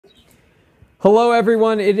Hello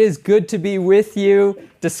everyone, it is good to be with you.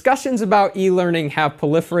 Discussions about e-learning have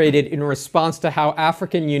proliferated in response to how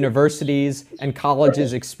African universities and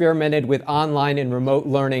colleges experimented with online and remote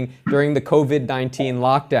learning during the COVID-19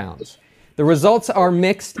 lockdowns. The results are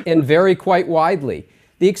mixed and vary quite widely.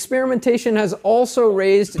 The experimentation has also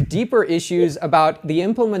raised deeper issues about the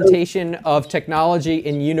implementation of technology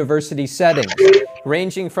in university settings,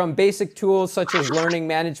 ranging from basic tools such as learning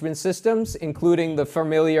management systems, including the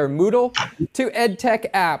familiar Moodle, to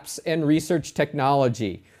Edutech apps and research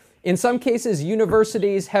technology. In some cases,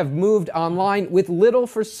 universities have moved online with little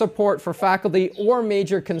support for faculty or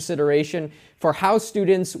major consideration for how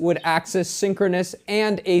students would access synchronous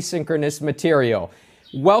and asynchronous material.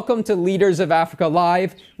 Welcome to Leaders of Africa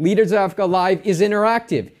Live. Leaders of Africa Live is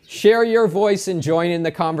interactive. Share your voice and join in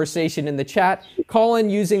the conversation in the chat. Call in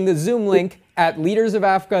using the Zoom link at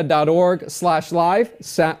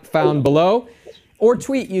leadersofafrica.org/live, found below, or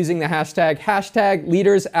tweet using the hashtag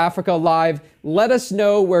 #LeadersAfricaLive. Let us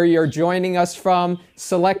know where you're joining us from.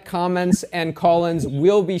 Select comments and call-ins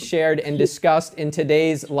will be shared and discussed in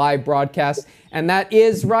today's live broadcast. And that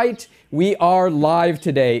is right, we are live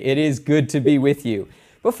today. It is good to be with you.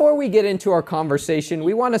 Before we get into our conversation,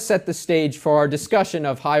 we want to set the stage for our discussion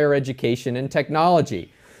of higher education and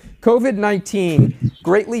technology. COVID-19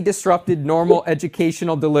 greatly disrupted normal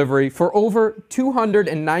educational delivery for over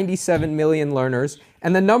 297 million learners,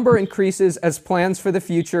 and the number increases as plans for the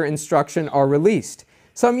future instruction are released.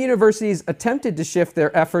 Some universities attempted to shift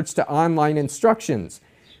their efforts to online instructions,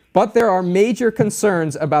 but there are major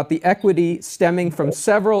concerns about the equity stemming from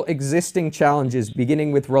several existing challenges,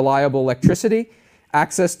 beginning with reliable electricity,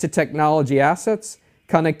 access to technology assets,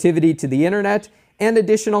 connectivity to the internet, and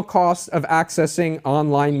additional costs of accessing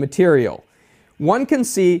online material. One can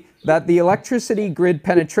see that the electricity grid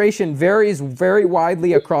penetration varies very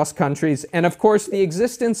widely across countries, and of course the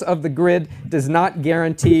existence of the grid does not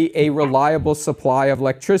guarantee a reliable supply of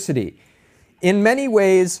electricity. In many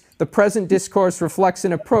ways, the present discourse reflects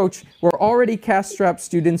an approach where already cash-strapped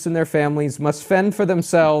students and their families must fend for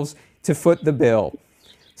themselves to foot the bill.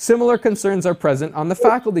 Similar concerns are present on the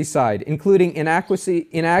faculty side, including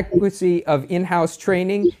inadequacy of in-house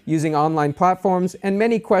training using online platforms and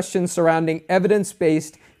many questions surrounding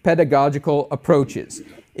evidence-based pedagogical approaches.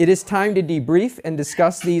 It is time to debrief and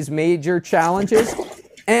discuss these major challenges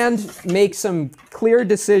and make some clear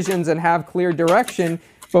decisions and have clear direction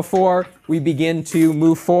before we begin to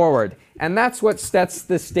move forward. And that's what sets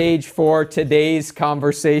the stage for today's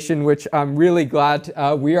conversation, which I'm really glad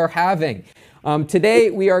we are having.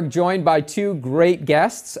 Today we are joined by two great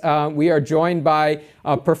guests. We are joined by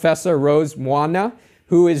Professor Rose Mwana,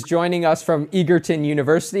 who is joining us from Egerton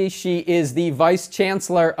University. She is the Vice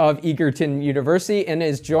Chancellor of Egerton University and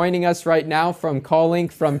is joining us right now from calling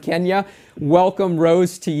from Kenya. Welcome,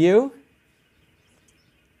 Rose, to you.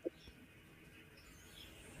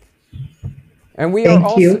 And we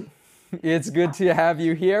Thank you. It's good to have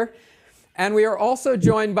you here. And we are also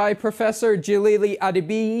joined by Professor Jalili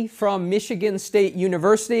Adibi from Michigan State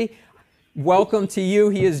University. Welcome to you.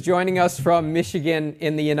 He is joining us from Michigan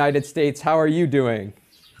in the United States. How are you doing?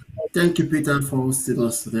 Thank you, Peter, for hosting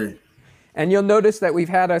us today. And you'll notice that we've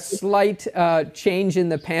had a slight change in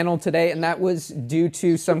the panel today, and that was due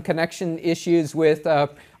to some connection issues with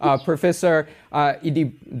Professor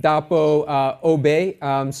Ididapo Obe.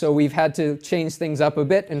 So we've had to change things up a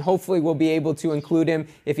bit, and hopefully we'll be able to include him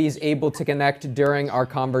if he's able to connect during our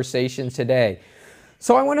conversation today.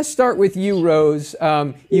 So I want to start with you, Rose.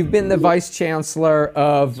 You've been the Vice Chancellor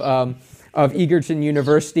of Egerton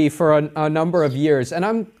University for a number of years,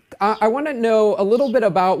 and I want to know a little bit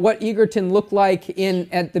about what Egerton looked like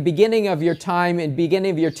at the beginning of your time and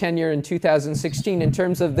beginning of your tenure in 2016 in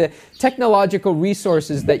terms of the technological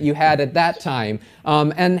resources that you had at that time,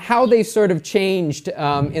 and how they sort of changed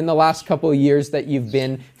in the last couple of years that you've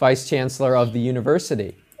been Vice Chancellor of the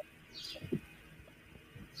university.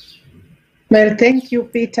 Well, thank you,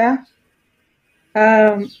 Peter.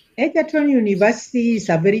 Egerton University is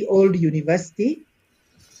a very old university,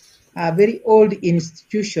 a very old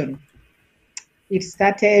institution. It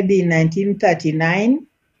started in 1939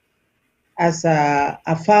 as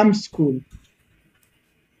a farm school,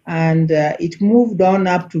 and it moved on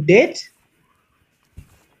up to date.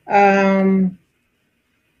 For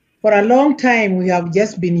a long time, we have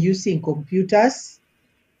just been using computers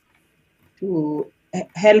to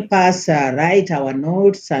help us write our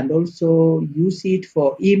notes and also use it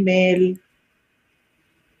for email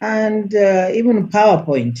and even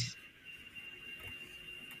PowerPoint.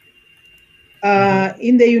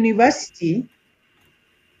 In the university,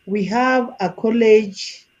 we have a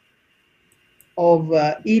college of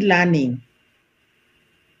e-learning.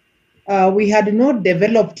 we had not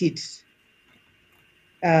developed it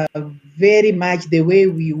very much the way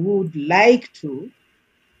we would like to.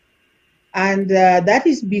 And that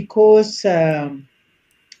is because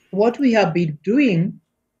what we have been doing,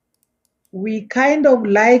 we kind of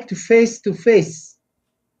liked face-to-face,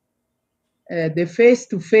 the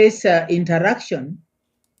face-to-face interaction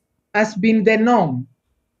has been the norm.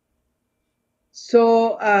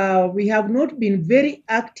 So we have not been very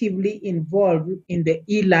actively involved in the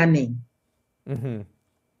e-learning. Mm-hmm.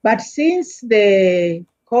 But since the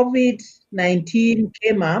COVID-19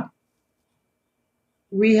 came up,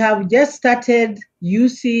 we have just started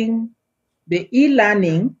using the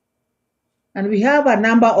e-learning, and we have a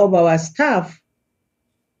number of our staff,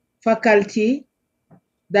 faculty,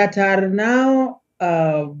 that are now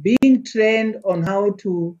being trained on how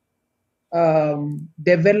to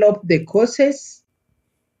develop the courses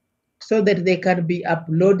so that they can be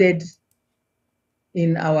uploaded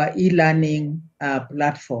in our e-learning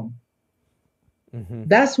platform. Mm-hmm.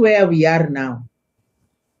 That's where we are now.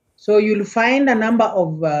 So you'll find a number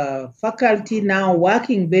of faculty now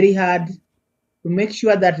working very hard to make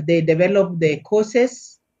sure that they develop the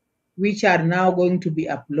courses which are now going to be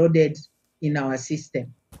uploaded in our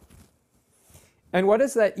system. And what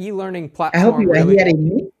is that e-learning I hope platform you are really? hearing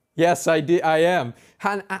me. Yes, I am.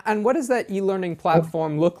 And what does that e-learning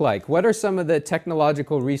platform look like? What are some of the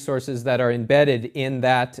technological resources that are embedded in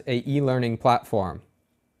that e-learning platform?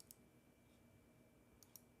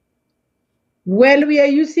 Well, we are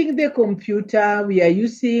using the computer. We are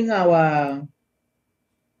using our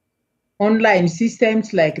online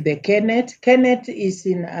systems like the Kenneth. Kenneth is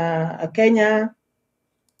in a Kenya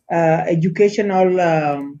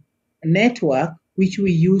educational network, which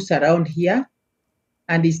we use around here,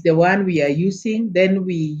 and is the one we are using. Then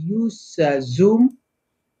we use Zoom.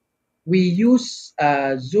 We use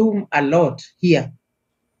Zoom a lot here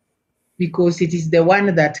because it is the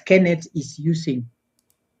one that Kenneth is using.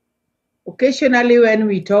 Occasionally, when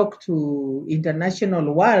we talk to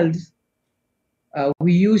international world,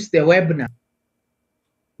 we use the webinar,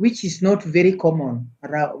 which is not very common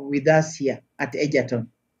with us here at Egerton.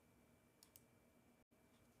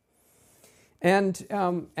 And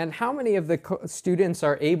how many of the students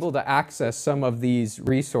are able to access some of these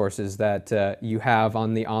resources that you have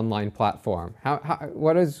on the online platform?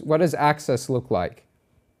 What does access look like?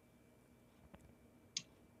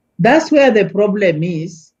 That's where the problem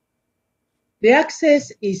is. The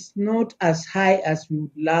access is not as high as we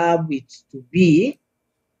would love it to be.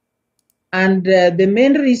 And the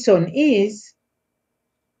main reason is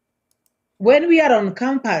when we are on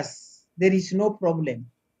campus, there is no problem.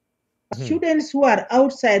 Mm-hmm. Students who are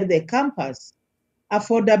outside the campus,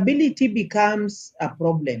 affordability becomes a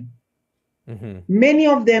problem. Mm-hmm. Many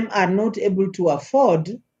of them are not able to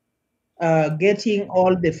afford getting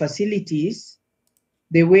all the facilities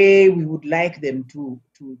the way we would like them to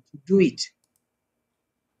do it.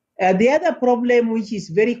 The other problem, which is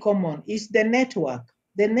very common, is the network.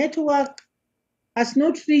 The network has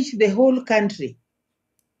not reached the whole country.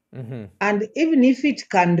 Mm-hmm. And even if it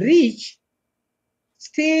can reach,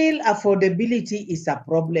 still affordability is a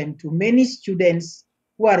problem to many students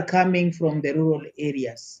who are coming from the rural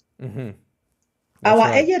areas. Mm-hmm. Our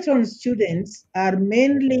right. Egerton students are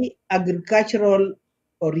mainly agricultural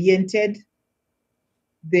oriented.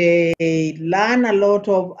 They learn a lot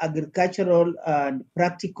of agricultural and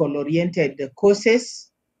practical oriented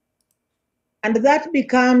courses. And that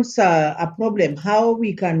becomes a problem. How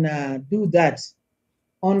we can do that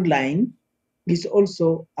online is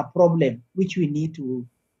also a problem which we need to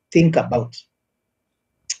think about.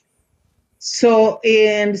 So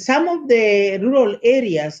in some of the rural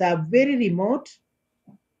areas are very remote,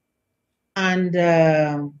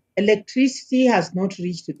 and electricity has not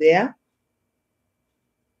reached there.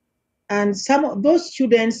 And some of those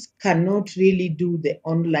students cannot really do the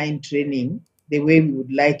online training the way we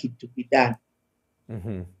would like it to be done.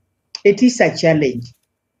 Mm-hmm. It is a challenge.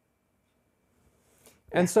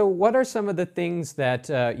 And so what are some of the things that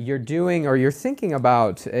you're doing or you're thinking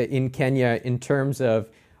about in Kenya in terms of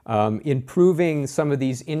improving some of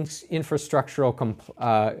these infrastructural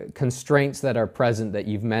constraints that are present that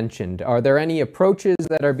you've mentioned? Are there any approaches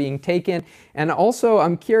that are being taken? And also,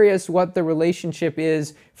 I'm curious what the relationship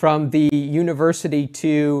is from the university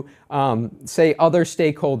to, say, other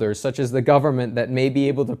stakeholders, such as the government, that may be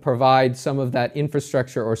able to provide some of that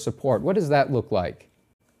infrastructure or support. What does that look like?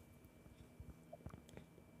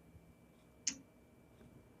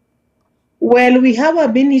 Well, we have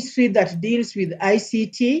a ministry that deals with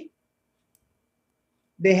ICT.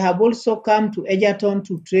 They have also come to Egerton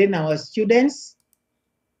to train our students.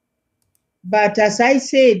 But as I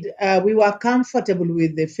said, we were comfortable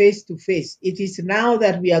with the face-to-face. It is now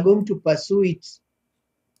that we are going to pursue it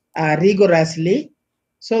rigorously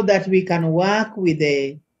so that we can work with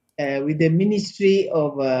the Ministry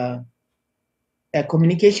of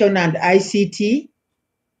Communication and ICT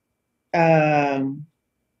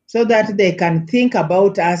so that they can think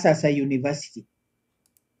about us as a university.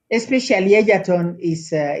 Especially Egerton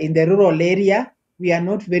is in the rural area. We are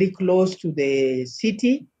not very close to the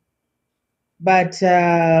city, but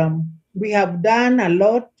we have done a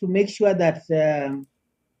lot to make sure that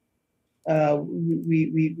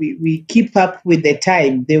we keep up with the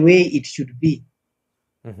time the way it should be.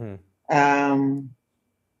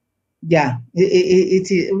 Yeah,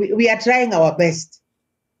 we are trying our best.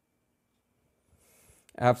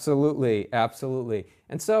 Absolutely, absolutely.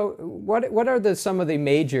 And so, what are some of the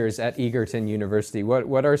majors at Egerton University?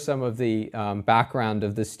 What are some of the background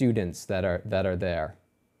of the students that are there?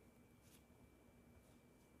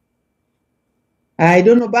 I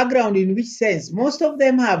don't know background in which sense. Most of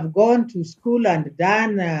them have gone to school and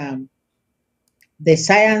done the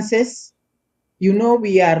sciences. You know,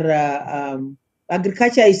 we are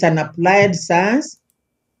agriculture is an applied science,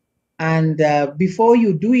 and before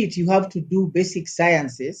you do it, you have to do basic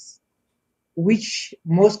sciences, which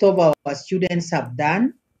most of our students have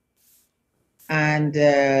done. And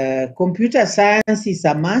computer science is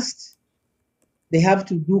a must. They have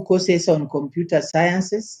to do courses on computer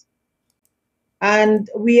sciences. And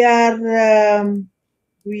we are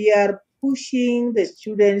pushing the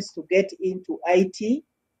students to get into IT.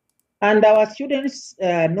 And our students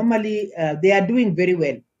normally, they are doing very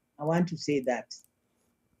well. I want to say that.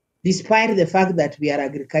 Despite the fact that we are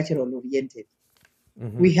agricultural oriented.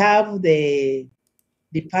 We have the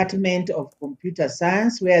Department of Computer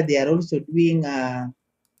Science where they are also doing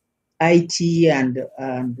IT and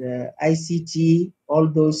ICT. All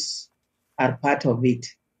those are part of it.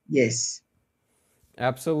 Yes.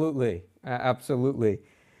 Absolutely, absolutely.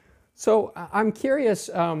 So I'm curious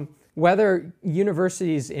whether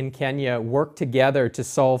universities in Kenya work together to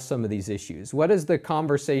solve some of these issues. What is the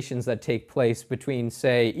conversations that take place between,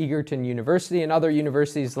 say, Egerton University and other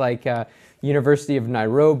universities like University of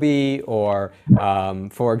Nairobi or,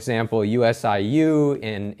 for example, USIU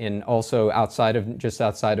in also just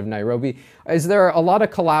outside of Nairobi? Is there a lot of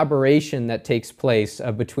collaboration that takes place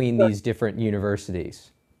between these different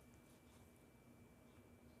universities?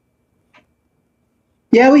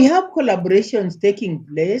 Yeah, we have collaborations taking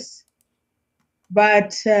place,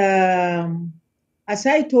 but as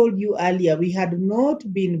I told you earlier, we had not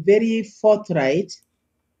been very forthright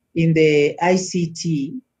in the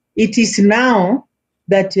ICT. It is now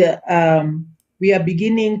that we are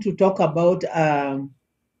beginning to talk about the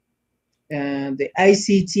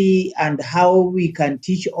ICT and how we can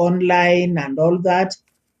teach online and all that.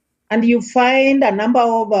 And you find a number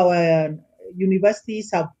of our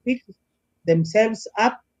universities have picked themselves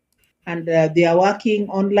up and they are working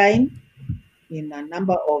online in a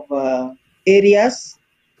number of areas.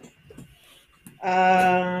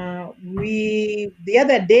 The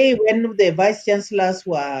other day when the vice chancellors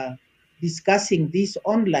were discussing this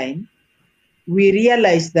online, we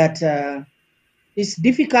realized that it's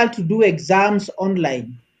difficult to do exams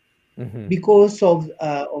online because of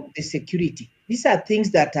the security. These are things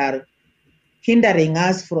that are hindering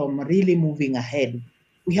us from really moving ahead.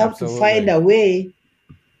 We have to find a way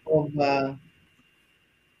of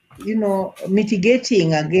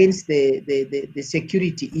mitigating against the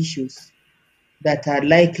security issues that are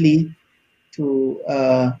likely to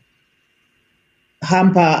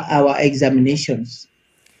hamper our examinations.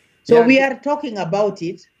 So we are talking about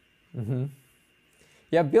it.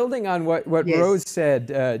 Yeah, building on what Yes. Rose said,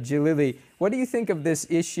 Jalili, what do you think of this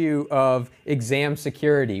issue of exam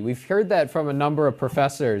security? We've heard that from a number of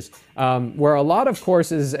professors, where a lot of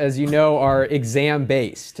courses, as you know, are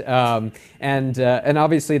exam-based, and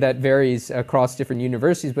obviously that varies across different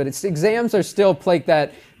universities. But exams are still play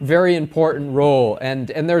that very important role, and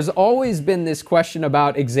there's always been this question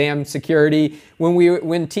about exam security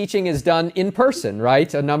when teaching is done in person,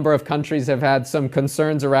 right? A number of countries have had some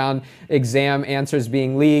concerns around exam answers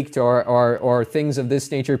being leaked or things of this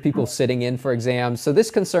nature, people sitting in for exams. So this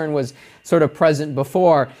concern was sort of present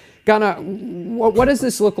before. Ghana, what does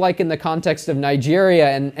this look like in the context of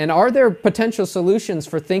Nigeria, and are there potential solutions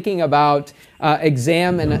for thinking about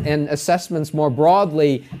exam and assessments more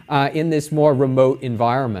broadly in this more remote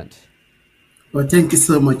environment? Well, thank you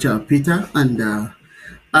so much, Peter. And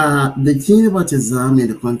the thing about exam in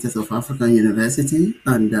the context of African university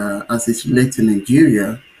and as it relates to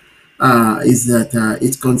Nigeria is that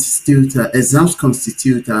exams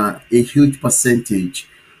constitute a huge percentage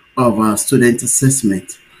of student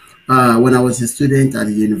assessment. When I was a student at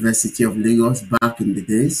the University of Lagos back in the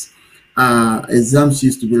days, exams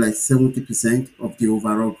used to be like 70% of the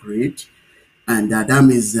overall grade. And that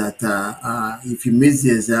means that if you miss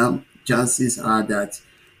the exam, chances are that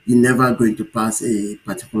you're never going to pass a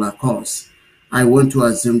particular course. I want to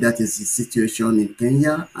assume that is the situation in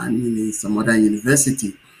Kenya and in some other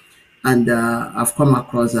university. And I've come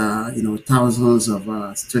across, thousands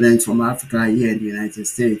of students from Africa here in the United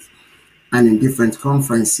States and in different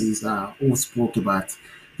conferences who spoke about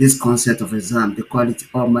this concept of exam. They call it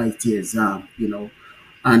almighty exam,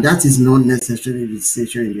 and that is not necessarily the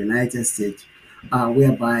situation in the United States,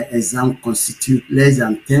 whereby exam constitute less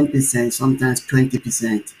than 10%, sometimes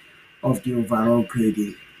 20% of the overall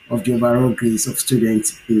grading, of the overall grades of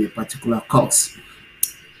students in a particular course.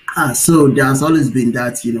 So there's always been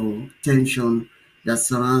that, tension that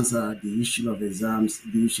surrounds the issue of exams,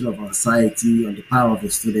 the issue of anxiety on the part of the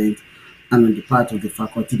student and on the part of the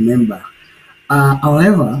faculty member.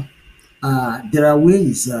 However, there are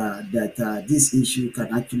ways that this issue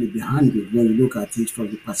can actually be handled when you look at it from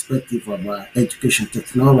the perspective of education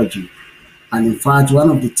technology. And in fact, one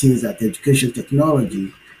of the things that education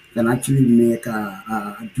technology can actually make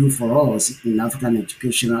do for us in African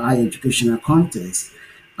educational, higher educational context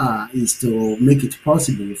is to make it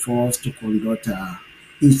possible for us to conduct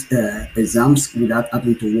exams without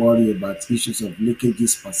having to worry about issues of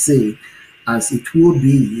leakages per se, as it would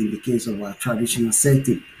be in the case of our traditional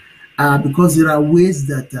setting. Because there are ways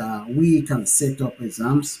that we can set up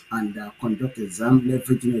exams and conduct exams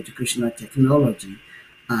leveraging educational technology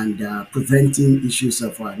and preventing issues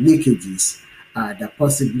of leakages that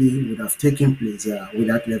possibly would have taken place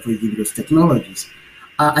without leveraging those technologies.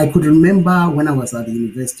 I could remember when I was at the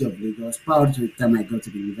University of Lagos, prior to the time I got to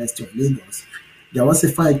the University of Lagos, there was a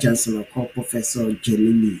Vice Chancellor called Professor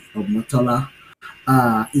Jelili of Motola.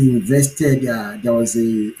 He invested, there was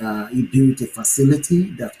he built a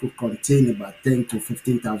facility that could contain about 10 to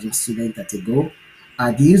 15,000 students at a go.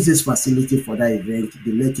 They used this facility for that event.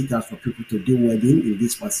 They let it out for people to do wedding in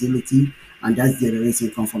this facility, and that generates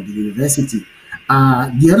income from the university.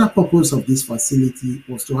 The other purpose of this facility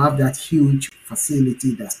was to have that huge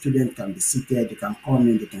facility that students can be seated, they can come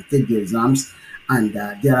in, they can take the exams, and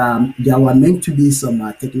there were meant to be some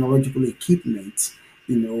technological equipment,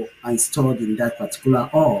 installed in that particular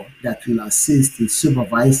hall that will assist in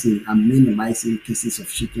supervising and minimizing cases of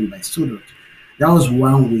cheating by students. That was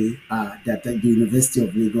one way that the University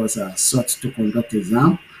of Lagos sought to conduct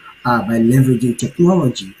exam by leveraging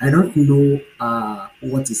technology. I don't know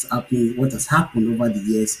what is happening, what has happened over the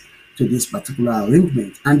years to this particular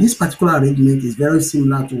arrangement. And this particular arrangement is very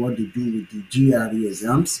similar to what they do with the GRE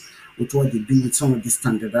exams, with what they do with some of the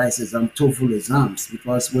standardized exam, TOEFL exams,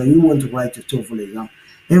 because when you want to write a TOEFL exam,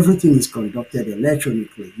 everything is conducted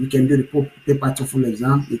electronically. You can do the paper TOEFL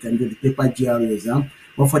exam, you can do the paper GRE exam,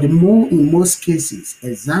 but for in most cases,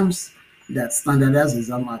 exams that standardized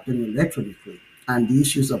exam are done electronically, and the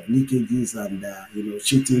issues of leakages and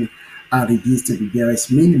cheating are reduced to the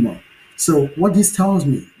barest minimum. So what this tells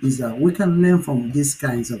me is that we can learn from these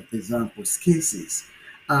kinds of examples, cases,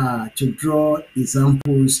 to draw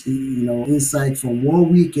examples, insight from what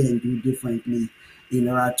we can do differently in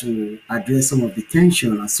order to address some of the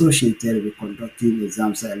tension associated with conducting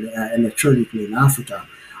exams electronically in Africa.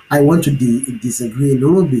 I want to disagree a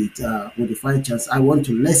little bit with the Vice Chancellor. I want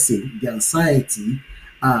to lessen the anxiety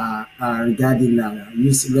regarding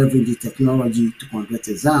use leveraging technology to conduct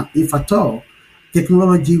exam. If at all,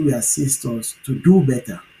 technology will assist us to do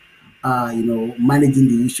better, managing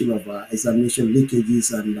the issue of examination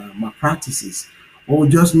leakages and malpractices. What we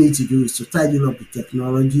just need to do is to tidy up the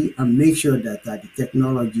technology and make sure that the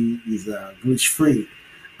technology is glitch free.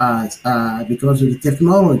 Because with the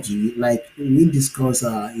technology, like we discussed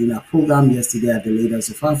in a program yesterday at the Leaders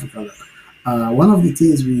of Africa, one of the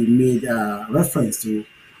things we made reference to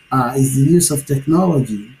is the use of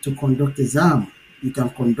technology to conduct exam. You can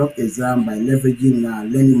conduct exam by leveraging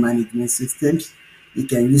learning management systems. You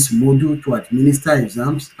can use Moodle to administer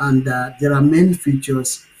exams, and there are many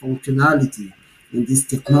features, functionality in this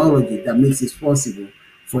technology that makes it possible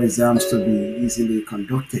for exams to be easily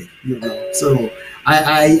conducted. So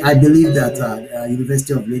I believe that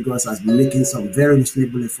University of Lagos has been making some very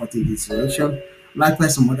reasonable effort in this direction.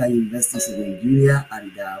 Likewise, some other universities in Nigeria,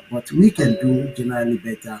 and but we can do generally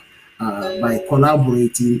better by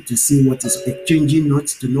collaborating to see what is exchanging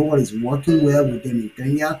notes, to know what is working well with them in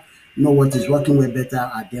Kenya, know what is working well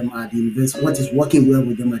better at them at the university, what is working well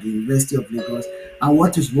with them at the University of Lagos, and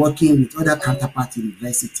what is working with other counterpart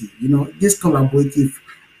university. This collaborative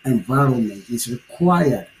environment is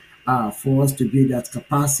required for us to build that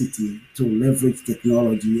capacity to leverage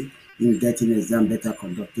technology in getting exam better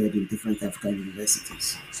conducted in different African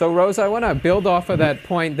universities. So Rose, I want to build off of that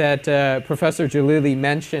point that Professor Jalili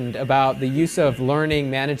mentioned about the use of learning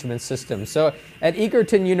management systems. So at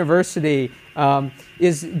Egerton University, do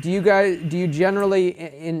you generally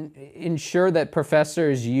ensure that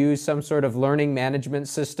professors use some sort of learning management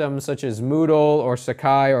system such as Moodle or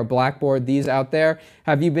Sakai or Blackboard, these out there?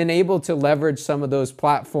 Have you been able to leverage some of those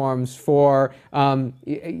platforms for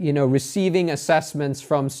receiving assessments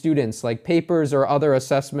from students, like papers or other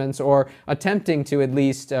assessments, or attempting to at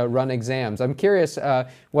least run exams? I'm curious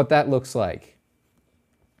what that looks like.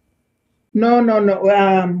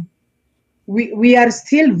 No. We are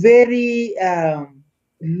still very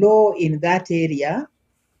low in that area,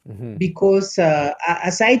 because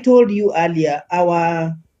as I told you earlier,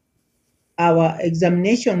 our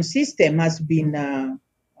examination system has been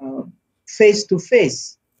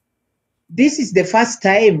face-to-face. This is the first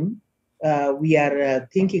time we are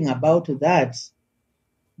thinking about that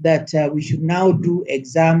we should now do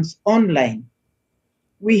exams online.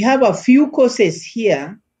 We have a few courses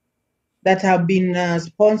here that have been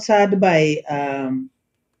sponsored by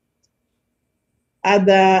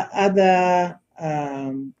other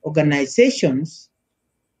organizations.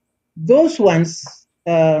 Those ones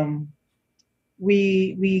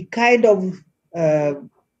we kind of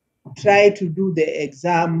try to do the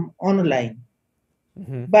exam online,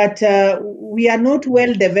 but we are not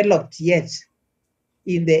well developed yet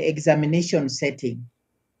in the examination setting,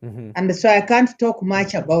 and so I can't talk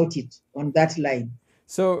much about it on that line.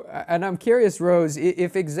 So, and I'm curious, Rose,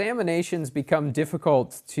 if examinations become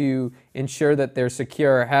difficult to ensure that they're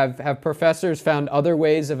secure, have professors found other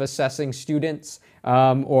ways of assessing students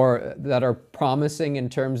or that are promising in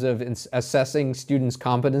terms of assessing students'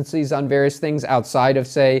 competencies on various things outside of,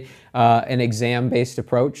 say, an exam-based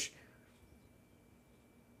approach?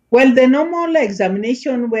 Well, the normal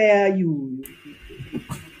examination where you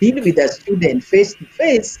deal with a student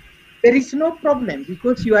face-to-face, there is no problem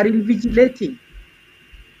because you are invigilating.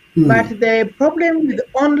 But the problem with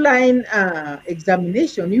online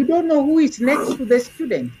examination, you don't know who is next to the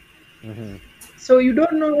student. So you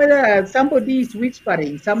don't know whether somebody is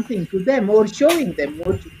whispering something to them or showing them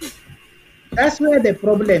what to do. That's where the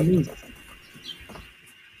problem is.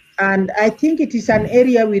 And I think it is an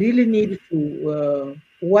area we really need to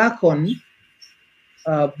work on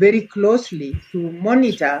very closely to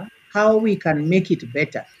monitor how we can make it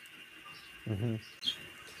better.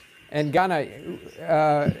 And Ghana,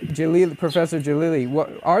 Professor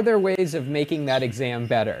Jalili, are there ways of making that exam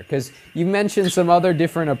better? Because you mentioned some other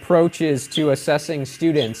different approaches to assessing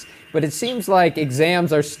students, but it seems like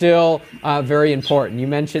exams are still very important. You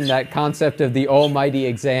mentioned that concept of the almighty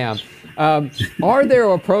exam. Are there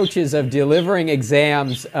approaches of delivering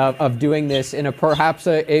exams, of doing this in perhaps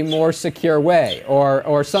a more secure way,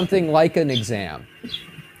 or something like an exam?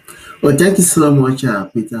 Well, thank you so much,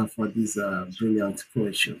 Peter, for this brilliant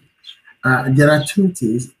question. There are two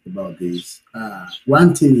things about this.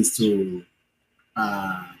 One thing is to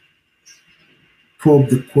probe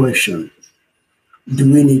the question.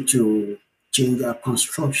 Do we need to change our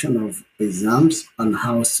construction of exams and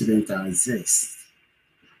how students are assessed?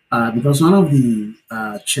 Because one of the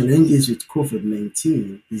challenges with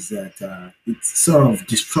COVID-19 is that it sort of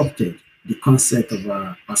disrupted the concept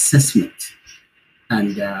of assessment.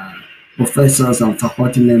 And professors and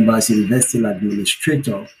faculty members, university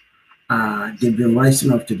administrators, they've been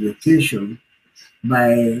rising up to the occasion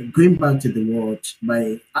by going back to the world,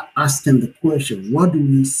 by asking the question, what do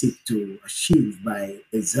we seek to achieve by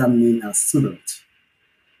examining our students?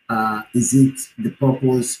 Is the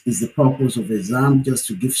purpose of exam just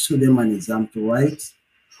to give students an exam to write?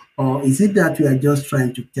 Or is it that we are just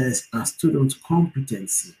trying to test our students'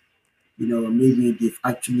 competency? Maybe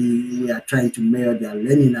we are trying to measure their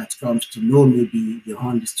learning outcomes to know maybe they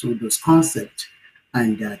understood those concepts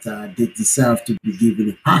and that they deserve to be given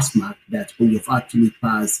a pass mark that you've actually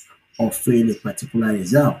passed or failed a particular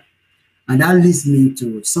exam. And that leads me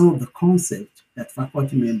to some of the concepts that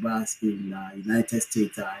faculty members in the United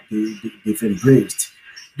States they've embraced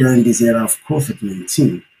during this era of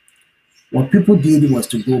COVID-19. What people did was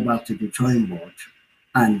to go back to the drawing board,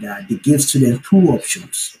 and they gave students two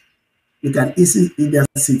options. You can either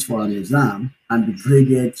sit for an exam and be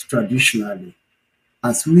graded traditionally,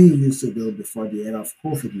 as we used to do before the era of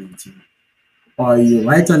COVID-19, or you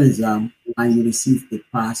write an exam and you receive a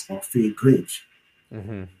pass or fail grade.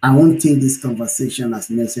 I won't think this conversation has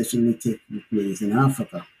necessarily taken place in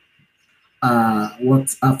Africa.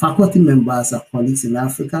 What our faculty members, our colleagues in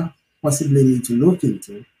Africa possibly need to look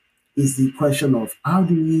into is the question of how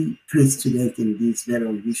do we treat students in this very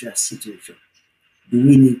unusual situation. Do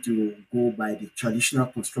we need to go by the traditional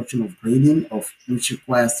construction of grading, of which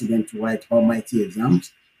requires students to write almighty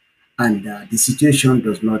exams? And the situation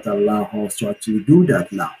does not allow us to actually do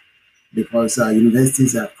that now, because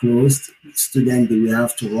universities are closed. Students, they will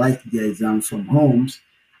have to write their exams from homes.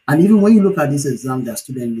 And even when you look at this exam that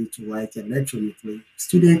students need to write electronically,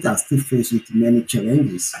 students are still faced with many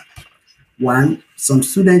challenges. One, some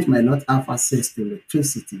students might not have access to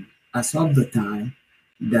electricity as of the time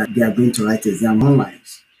that they are going to write exam online.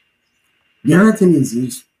 The other thing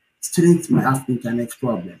is students might have internet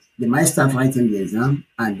problems. They might start writing the exam,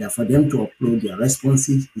 and for them to upload their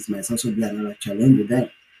responses, this might also be another challenge with them.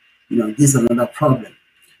 This is another problem.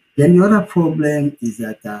 Then the other problem is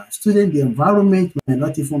that the environment may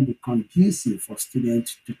not even be conducive for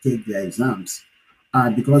students to take their exams,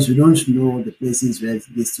 because we don't know the places where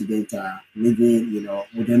these students are living.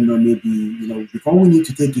 We don't know, maybe, because we need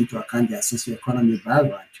to take into account their socioeconomic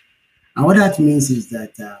background. And what that means is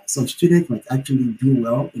that some students might actually do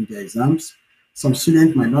well in their exams. Some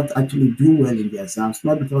students might not actually do well in their exams,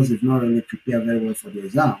 not because they've not really prepared very well for the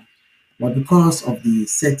exam, but because of the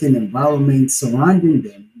certain environment surrounding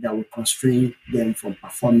them that will constrain them from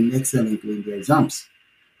performing excellently in their exams.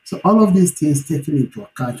 So all of these things taken into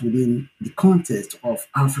account within the context of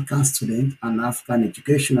African students and African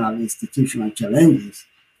educational institutional challenges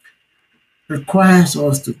requires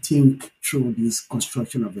us to think through this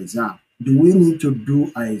construction of exam. Do we need to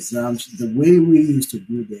do our exams the way we used to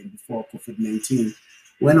do them before COVID-19,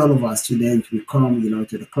 when all of our students will come,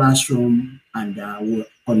 to the classroom and we'll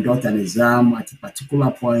conduct an exam at a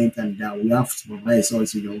particular point, and we have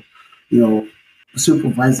supervisors,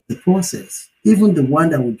 supervise the process. Even the one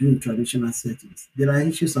that we do in traditional settings, there are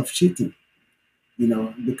issues of cheating.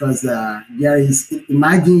 Because there is,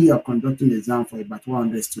 imagine you are conducting an exam for about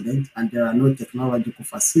 100 students and there are no technological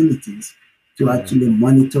facilities to actually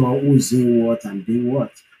monitor who's doing what and doing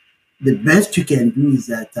what. The best you can do is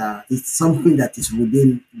that it's something that is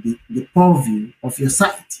within the purview of your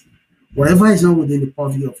site. Whatever is not within the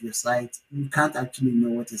purview of your site, you can't actually know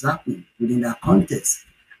what is happening within that context.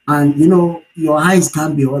 And, your eyes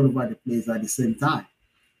can be all over the place at the same time.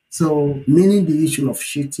 So, meaning the issue of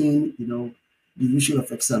cheating, the issue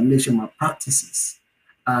of examination malpractices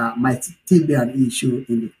might still be an issue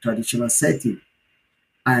in the traditional setting.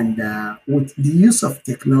 And with the use of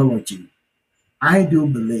technology, I do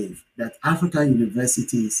believe that African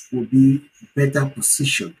universities will be better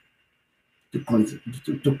positioned to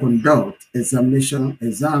conduct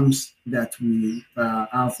exams that we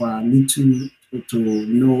have little to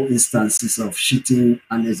no instances of cheating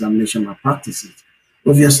and examination malpractices.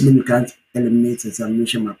 Obviously, we can't eliminate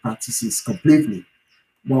examination malpractices completely,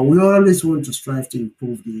 but we always want to strive to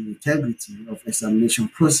improve the integrity of examination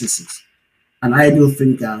processes. And I do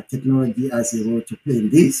think technology has a role to play in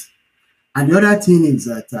this. And the other thing is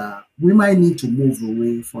that we might need to move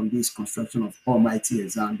away from this construction of almighty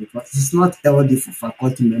exam, because it's not healthy for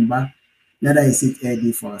faculty member, neither is it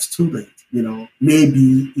healthy for a student.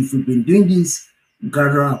 Maybe if we've been doing this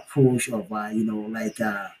gradual approach of,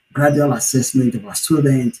 gradual assessment of our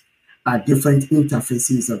students at different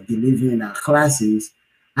interfaces of delivering our classes,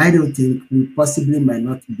 I don't think we possibly might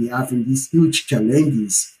not be having these huge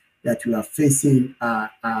challenges that we are facing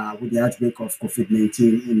with the outbreak of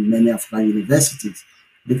COVID-19 in many of our universities.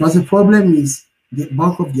 Because the problem is the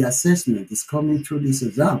bulk of the assessment is coming through this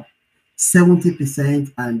exam,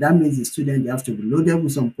 70%, and that means the student, they have to be loaded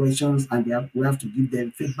with some questions and we have to give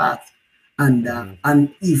them feedback. And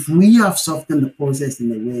if we have softened the process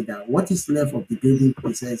in a way that what is left of the grading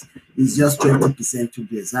process is just 20% to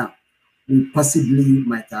the exam, we possibly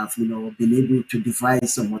might have, been able to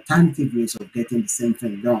devise some alternative ways of getting the same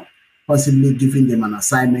thing done, possibly giving them an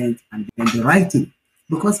assignment and then the writing.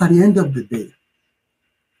 Because at the end of the day,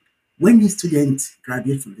 when the students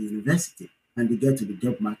graduate from the university and they get to the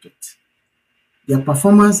job market, their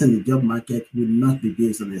performance in the job market will not be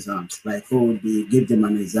based on exams, like, oh, they gave them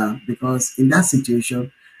an exam, because in that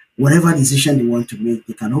situation, whatever decision they want to make,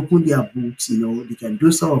 they can open their books, they can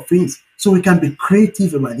do sort of things. So we can be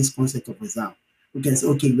creative about this concept of exam. We can say,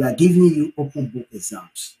 okay, we are giving you open book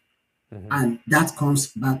exams. And that comes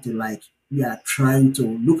back to, like, we are trying to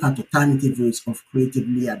look at alternative ways of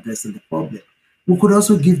creatively addressing the problem. We could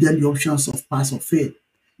also give them the options of pass or fail.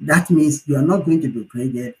 That means you are not going to be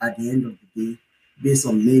graded at the end of the day based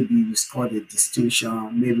on maybe you scored a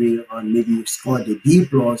distinction, maybe you scored a B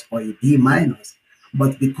plus or a B minus,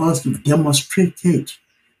 but because you've demonstrated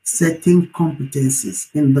certain competencies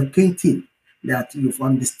indicating that you've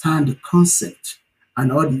understand the concept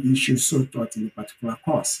and all the issues so taught in a particular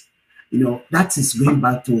course. That is going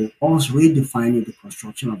back to us redefining the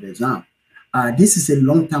construction of the exam. This is a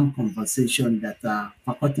long-term conversation that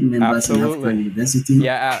faculty members in African University,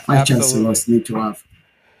 vice chancellors need to have.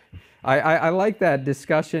 I like that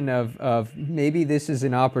discussion of maybe this is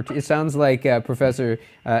an opportunity. It sounds like, Professor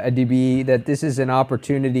Adibi, that this is an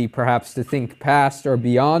opportunity perhaps to think past or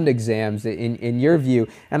beyond exams in your view.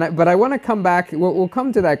 But I want to come back, we'll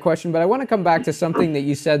come to that question, but I want to come back to something that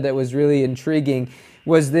you said that was really intriguing,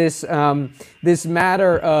 was this this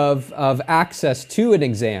matter of access to an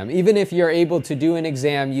exam. Even if you're able to do an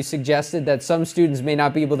exam, you suggested that some students may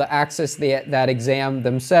not be able to access that exam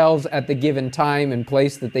themselves at the given time and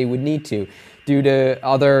place that they would need to, due to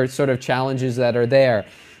other sort of challenges that are there.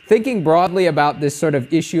 Thinking broadly about this sort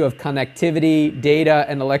of issue of connectivity, data,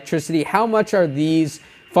 and electricity, how much are these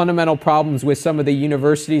fundamental problems with some of the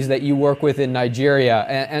universities that you work with in Nigeria,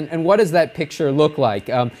 and what does that picture look like?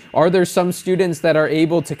 Are there some students that are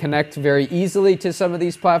able to connect very easily to some of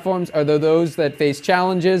these platforms? Are there those that face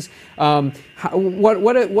challenges?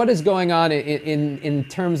 What is going on in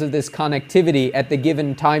terms of this connectivity at the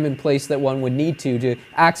given time and place that one would need to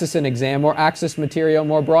access an exam or access material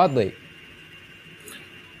more broadly?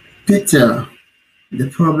 Peter, the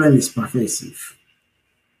problem is pervasive.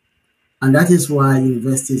 And that is why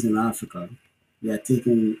universities in Africa, they are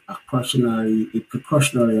taking a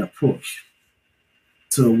precautionary approach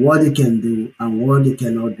to what they can do and what they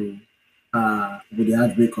cannot do with the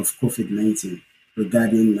outbreak of COVID-19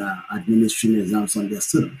 regarding administering exams on their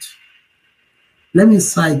students. Let me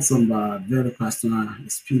cite some very personal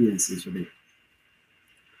experiences with it.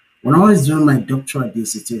 When I was doing my doctoral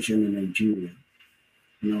dissertation in Nigeria,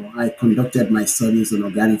 I conducted my studies on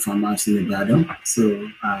organic farmers in Ibadan. So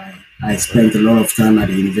I spent a lot of time at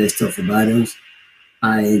the University of Ibadan.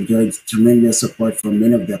 I enjoyed tremendous support from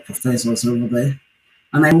many of their professors over there,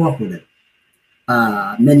 and I worked with them.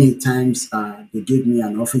 Many times they gave me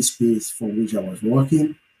an office space for which I was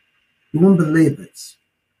working. You won't believe it.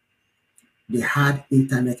 They had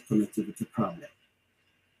internet connectivity problem.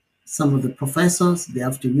 Some of the professors, they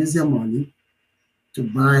have to use their money to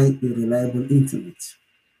buy a reliable internet.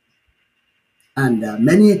 And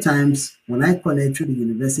many times when I connect to the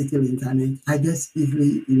university internet, I just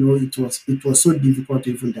easily, it was so difficult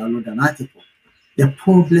to even download an article. The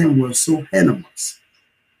problem was so enormous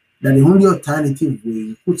that the only alternative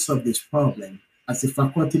way to solve this problem as a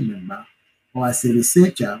faculty member or as a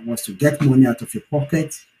researcher was to get money out of your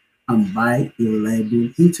pocket and buy a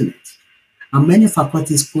reliable internet. And many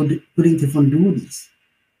faculties couldn't even do this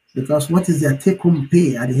because what is their take-home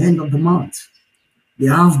pay at the end of the month? They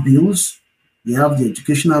have bills. They have the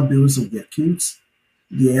educational bills of their kids.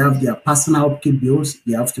 They have their personal upkeep bills.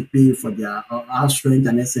 They have to pay for their house rent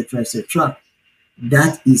and etc. etc.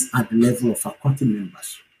 That is at the level of faculty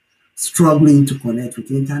members struggling to connect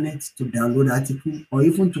with internet, to download articles, or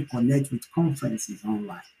even to connect with conferences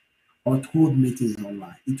online or to hold meetings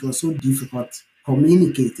online. It was so difficult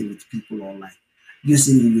communicating with people online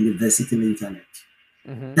using the university internet.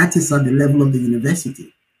 Mm-hmm. That is at the level of the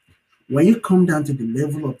university. When you come down to the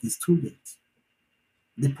level of the student,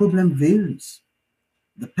 the problem varies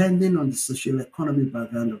depending on the social economic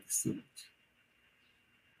background of the student.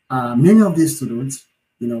 Many of these students,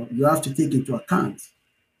 you have to take into account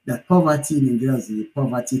that poverty in Nigeria is the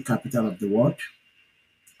poverty capital of the world.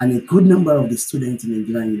 And a good number of the students in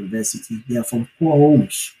Nigerian university, they are from poor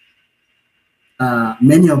homes.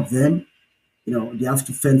 Many of them, they have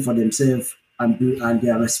to fend for themselves and they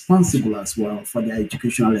are responsible as well for their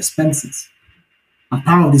educational expenses. And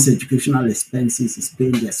part of these educational expenses is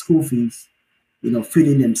paying their school fees,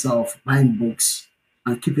 feeding themselves, buying books,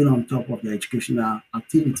 and keeping on top of their educational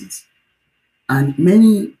activities. And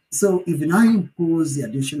so if you now impose the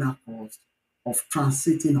additional cost of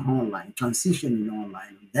transitioning online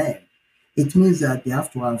on them, it means that they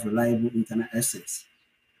have to have reliable internet access.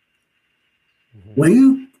 Mm-hmm. When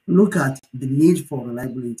you look at the need for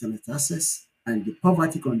reliable internet access and the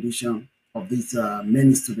poverty condition of these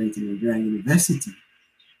many students in Nigerian university,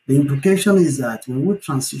 the implication is that when we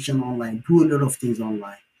transition online, do a lot of things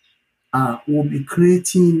online, we'll be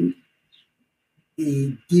creating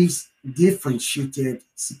a differentiated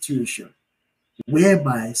situation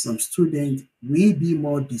whereby some students will be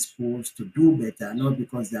more disposed to do better, not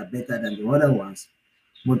because they are better than the other ones,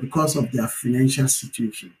 but because of their financial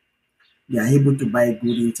situation. They are able to buy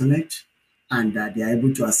good internet and they are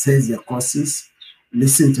able to access their courses,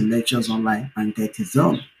 listen to lectures online, and get it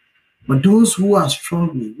done. But those who are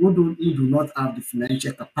struggling, who do not have the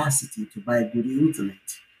financial capacity to buy good internet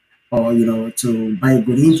or, to buy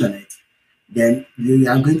good internet, then you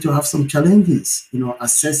are going to have some challenges,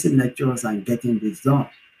 accessing lectures and getting this done.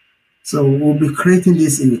 So we'll be creating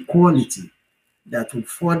this inequality that will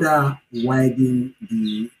further widen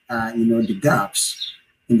the the gaps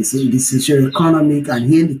in the socio-economic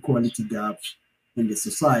and inequality gaps in the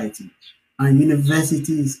society. And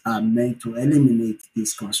universities are meant to eliminate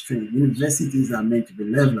this constraint. Universities are meant to be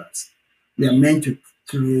levelers. They are meant to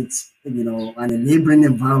create, an enabling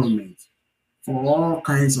environment for all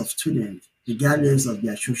kinds of students, regardless of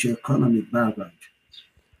their socio-economic background.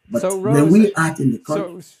 But so when Rose, we act in the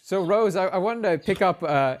country, so Rose, I wanted to pick up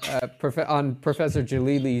on Professor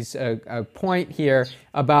Jalili's point here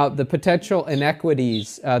about the potential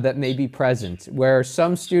inequities that may be present, where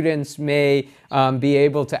some students may be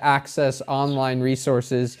able to access online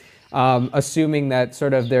resources, assuming that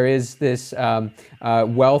sort of there is this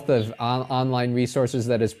wealth of online resources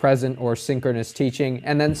that is present, or synchronous teaching,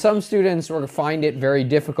 and then some students sort of find it very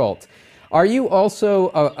difficult. Are you also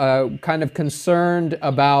kind of concerned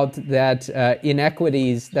about that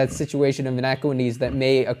inequities, that situation of inequities that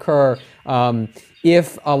may occur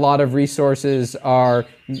if a lot of resources are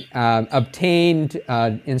obtained,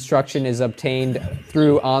 instruction is obtained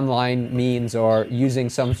through online means or using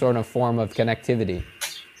some sort of form of connectivity?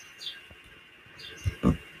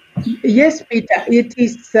 Yes, Peter, it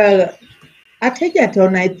is at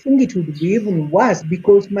Edutech, I think it would be even worse,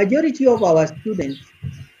 because majority of our students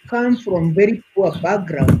come from very poor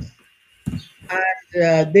backgrounds,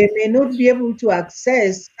 and they may not be able to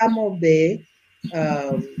access some of the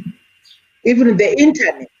even the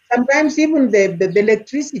internet, sometimes even the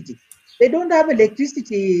electricity. They don't have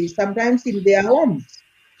electricity sometimes in their homes.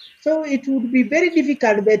 So it would be very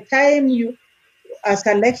difficult the time you, as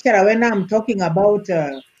a lecturer, when I'm talking about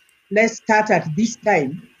let's start at this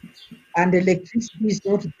time and electricity is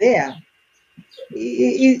not there,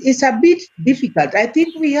 it's a bit difficult. I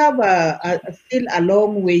think we have still a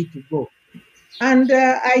long way to go. And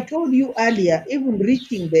I told you earlier, even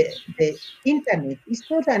reaching the internet is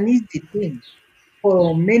not an easy thing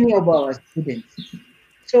for many of our students.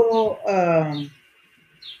 So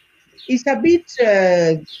it's a bit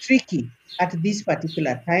tricky at this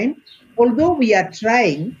particular time. Although we are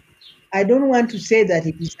trying, I don't want to say that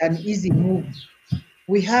it is an easy move.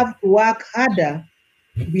 We have to work harder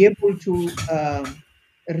to be able to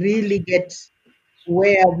really get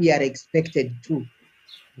where we are expected to.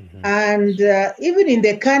 Mm-hmm. And even in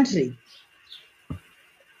the country,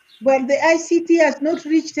 well, the ICT has not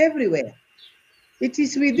reached everywhere. It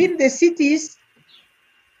is within the cities,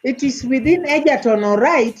 it is within Egerton, all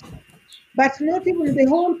right, but not even the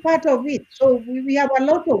whole part of it. So we have a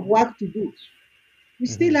lot of work to do. We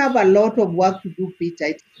still have a lot of work to do, Peter.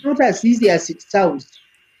 It's not as easy as it sounds,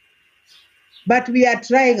 but we are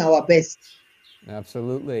trying our best.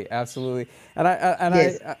 Absolutely, absolutely. And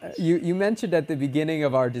yes. You mentioned at the beginning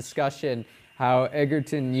of our discussion how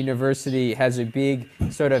Egerton University has a big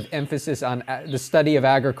sort of emphasis on the study of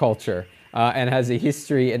agriculture and has a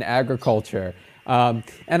history in agriculture. And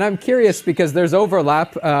I'm curious because there's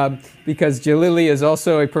overlap because Jalili is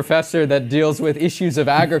also a professor that deals with issues of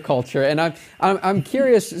agriculture. And I'm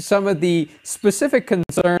curious some of the specific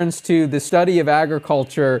concerns to the study of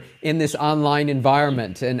agriculture in this online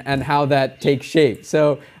environment and how that takes shape.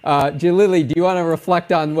 So Jalili, do you want to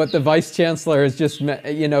reflect on what the Vice Chancellor has just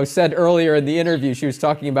said earlier in the interview? She was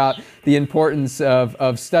talking about the importance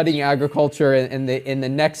of studying agriculture and in the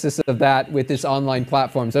nexus of that with this online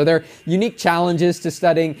platforms. Are there unique challenges to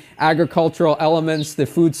studying agricultural elements, the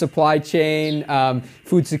food supply chain,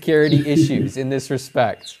 food security issues in this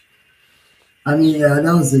respect? I mean, that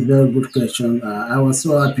was a very good question. I was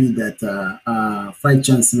so happy that Vice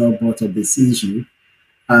Chancellor brought up this issue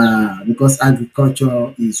because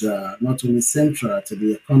agriculture is not only central to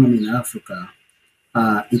the economy in Africa,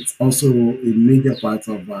 it's also a major part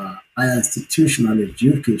of higher institutional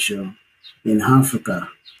education in Africa.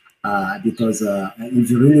 Because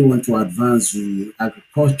if you really want to advance the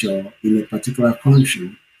agriculture in a particular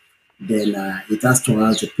country, then it has to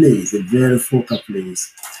have a place, a very focal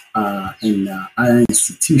place in higher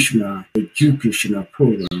institutional educational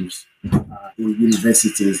programs in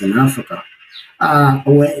universities in Africa.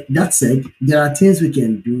 Well, that said, there are things we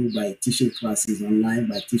can do by teaching classes online,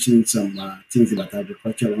 by teaching some things about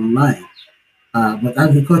agriculture online. But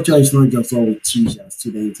agriculture is not just what we teach our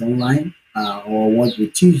students online or what we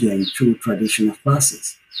teach them through traditional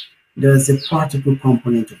classes. There's a practical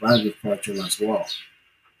component of agriculture as well.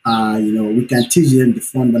 We can teach them the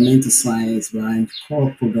fundamental science behind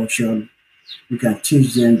crop production. We can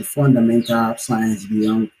teach them the fundamental science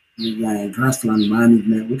beyond grassland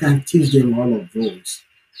management. We can teach them all of those.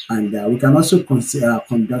 And we can also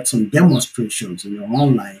conduct some demonstrations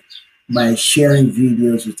online by sharing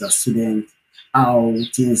videos with our students, how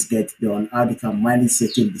things get done, how they can manage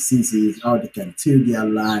certain diseases, how they can till their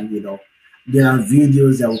land, There are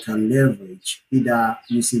videos that we can leverage, either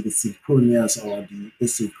using the synchronous or the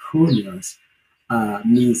asynchronous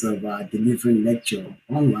means of delivering lecture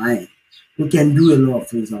online. We can do a lot of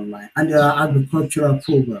things online. And there are agricultural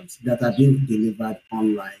programs that are being delivered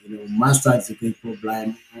online, master's degree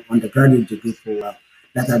program, undergraduate degree program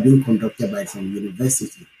that are being conducted by some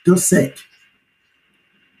university. Those said,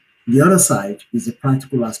 the other side is the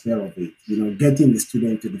practical aspect of it, getting the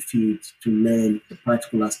student to the field to learn the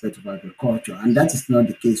practical aspect of agriculture. And that is not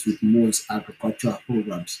the case with most agricultural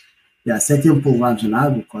programs. There are certain programs in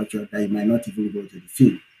agriculture that you might not even go to the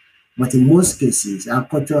field. But in most cases,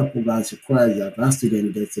 agricultural programs require that our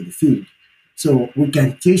student gets to the field. So we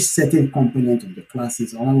can teach certain components of the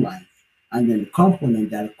classes online, and then the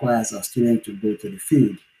component that requires our student to go to the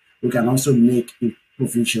field, we can also make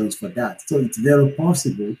provisions for that. So it's very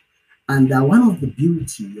possible. And one of the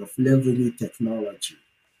beauty of leveraging technology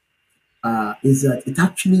is that it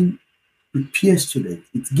actually prepares students.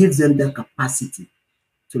 It gives them the capacity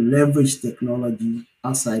to leverage technology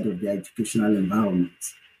outside of their educational environment.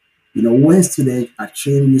 When students are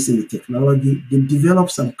trained using the technology, they develop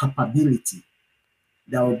some capability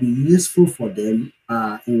that will be useful for them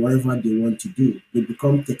in whatever they want to do. They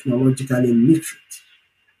become technologically literate,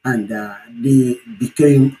 and they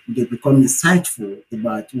become insightful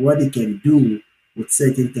about what they can do with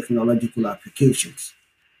certain technological applications.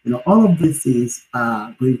 All of these things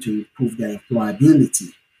are going to improve their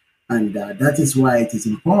employability, and that is why it is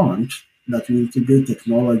important that we integrate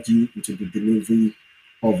technology into the delivery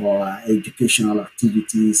of our educational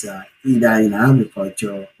activities, either in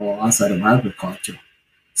agriculture or outside of agriculture.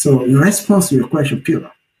 So in response to your question,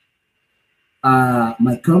 Pira,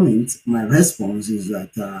 my response is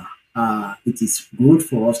that it is good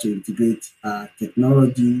for us to integrate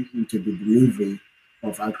technology into the delivery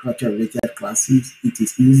of agriculture-related classes. It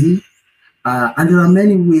is easy, and there are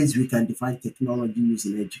many ways we can define technology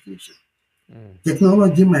using education.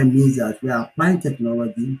 Technology might mean that we are applying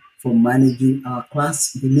technology for managing our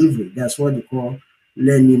class delivery. That's what they call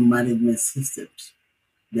learning management systems.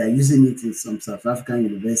 They are using it in some South African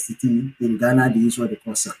university. In Ghana, they use what they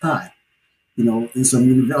call Sakai. In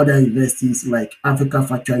some other universities like Africa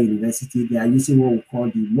Factual University, they are using what we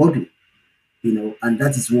call the model, and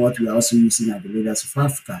that is what we are also using at the Leaders of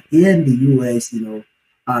Africa. Here in the US,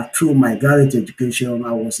 through my graduate education,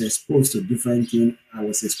 I was exposed to different things. I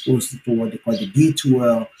was exposed to what they call the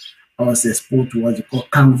D12. I was exposed to what they call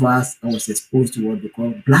Canvas. I was exposed to what they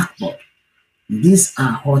call Blackboard. These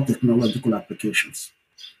are all technological applications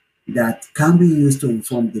that can be used to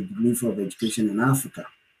inform the delivery of education in Africa.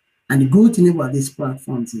 And the good thing about these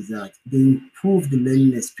platforms is that they improve the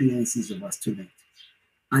learning experiences of our students.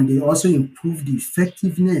 And they also improve the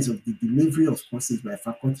effectiveness of the delivery of courses by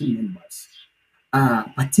faculty members.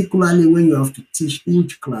 Particularly when you have to teach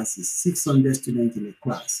huge classes, 600 students in a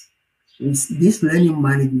class. With this learning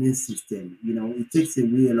management system, it takes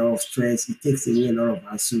away a lot of stress, it takes away a lot of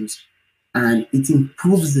hassles, and it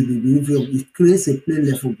improves the delivery it creates a play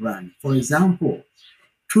level brand. For example,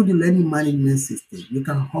 through the learning management system, you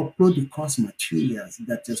can upload the course materials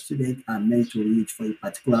that your students are meant to read for a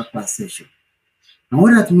particular class session. And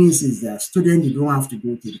what that means is that students, you don't have to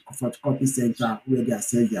go to the photocopy center where they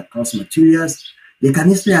access their course materials. They can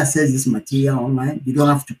easily access this material online. They don't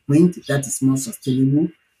have to print. That is more sustainable.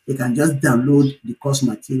 They can just download the course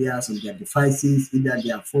materials on their devices, either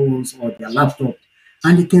their phones or their laptop,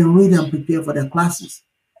 and they can read and prepare for their classes.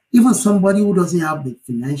 Even somebody who doesn't have the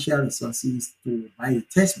financial resources to buy a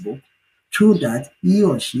textbook, through that, he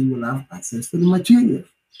or she will have access to the material.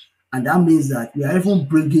 And that means that we are even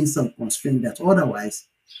bringing some constraint that otherwise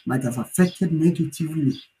might have affected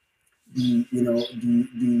negatively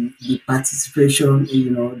the participation,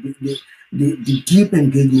 the deep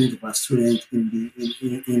engagement of our students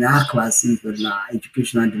in our classes and our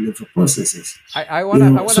educational delivery processes.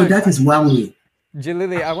 So that is one way.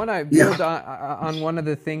 Jalili, I want to build on one of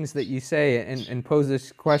the things that you say and pose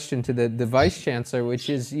this question to the Vice Chancellor, which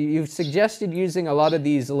is you've suggested using a lot of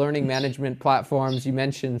these learning management platforms. You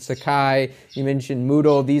mentioned Sakai, you mentioned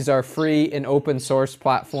Moodle. These are free and open source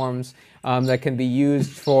platforms that can be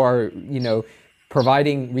used for,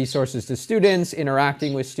 providing resources to students,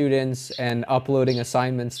 interacting with students, and uploading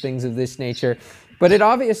assignments, things of this nature. But it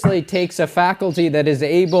obviously takes a faculty that is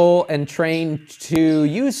able and trained to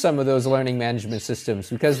use some of those learning management systems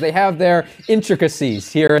because they have their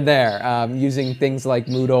intricacies here and there, using things like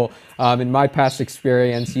Moodle. In my past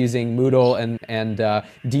experience, using Moodle and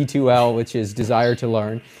D2L, which is Desire to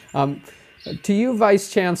Learn. To you,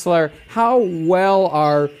 Vice Chancellor, how well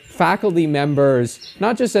are faculty members,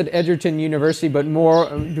 not just at Edgerton University, but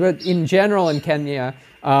in general in Kenya,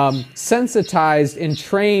 sensitized and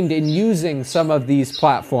trained in using some of these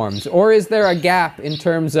platforms? Or is there a gap in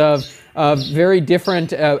terms of very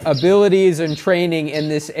different abilities and training in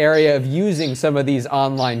this area of using some of these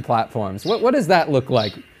online platforms? What does that look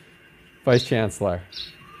like, Vice Chancellor?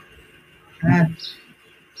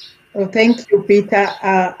 Well, thank you, Peter.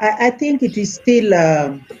 I think it is still,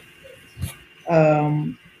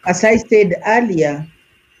 as I said earlier,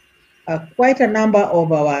 quite a number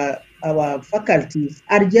of our faculties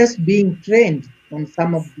are just being trained on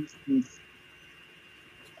some of these things.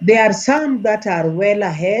 There are some that are well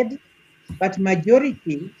ahead, but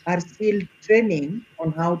majority are still training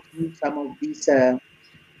on how to use some of these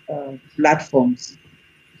platforms.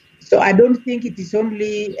 So I don't think it is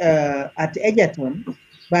only at Egerton,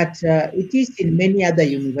 but it is in many other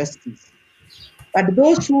universities. But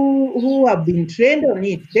those who have been trained on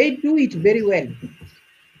it, they do it very well.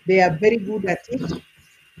 They are very good at it,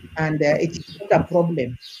 and it's not a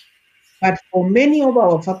problem. But for many of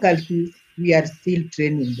our faculties, we are still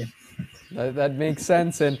training them. That makes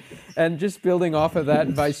sense. And just building off of that,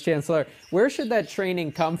 Vice Chancellor, where should that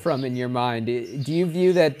training come from in your mind? Do you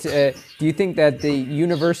view that, do you think that the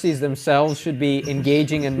universities themselves should be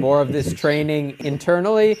engaging in more of this training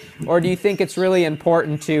internally? Or do you think it's really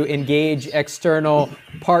important to engage external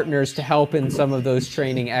partners to help in some of those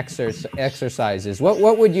training exercises?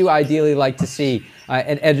 What would you ideally like to see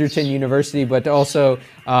at Edgerton University, but also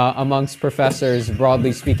amongst professors,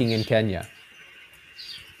 broadly speaking, in Kenya?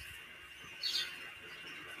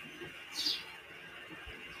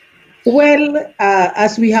 Well,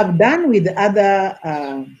 as we have done with other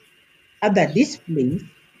disciplines,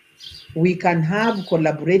 we can have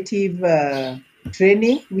collaborative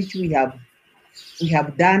training, which we have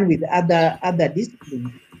done with other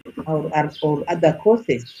disciplines or other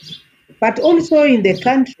courses. But also in the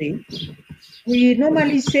country, we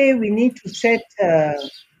normally say we need to set a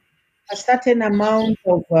certain amount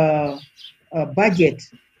of budget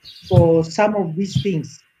for some of these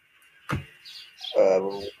things.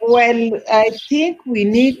 Well, I think we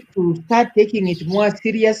need to start taking it more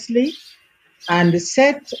seriously and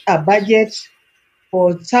set a budget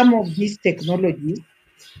for some of these technologies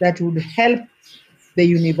that would help the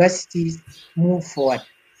universities move forward.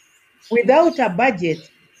 Without a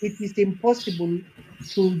budget, it is impossible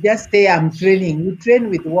to just say, I'm training. You train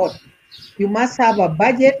with what? You must have a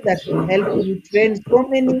budget that will help you train so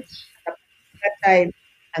many at a time,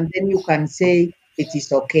 and then you can say it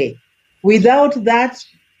is okay. Without that,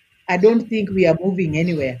 I don't think we are moving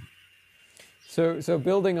anywhere. So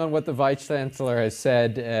building on what the Vice Chancellor has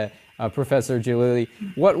said, Professor Jalili,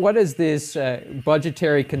 what does this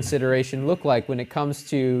budgetary consideration look like when it comes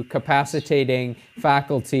to capacitating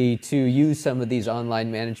faculty to use some of these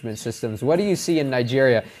online management systems? What do you see in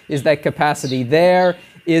Nigeria? Is that capacity there?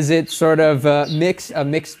 Is it sort of a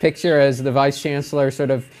mixed picture, as the Vice Chancellor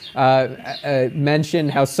sort of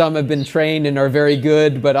mentioned, how some have been trained and are very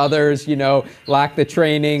good, but others, lack the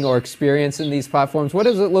training or experience in these platforms? What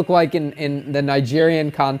does it look like in the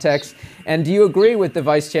Nigerian context? And do you agree with the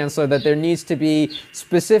Vice Chancellor that there needs to be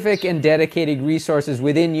specific and dedicated resources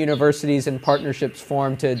within universities and partnerships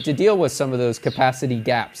formed to deal with some of those capacity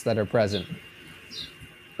gaps that are present?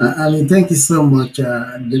 Thank you so much.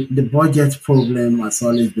 The budget problem has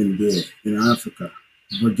always been there in Africa.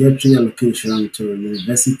 Budgetary allocation to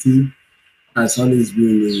university has always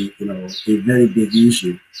been a very big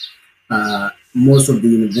issue. Most of the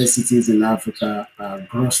universities in Africa are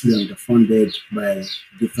grossly underfunded by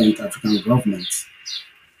different African governments.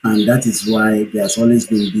 And that is why there's always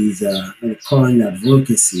been this recurring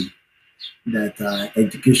advocacy that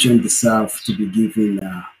education deserves to be given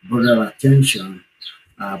broader attention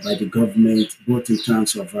by the government, both in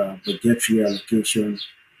terms of budgetary allocation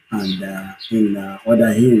and in other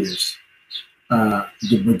areas.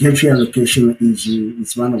 The budgetary allocation issue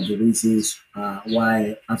is one of the reasons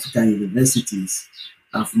why African universities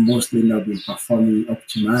have mostly not been performing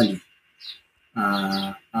optimally.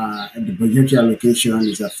 The budgetary allocation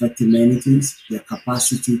is affecting many things: their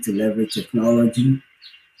capacity to leverage technology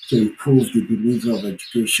to improve the delivery of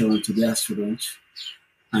education to their students,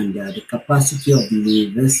 and the capacity of the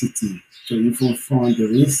university to even fund the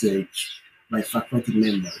research by faculty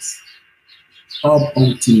members. Up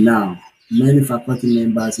until now, many faculty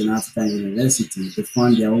members in African universities, they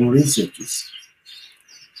fund their own researches.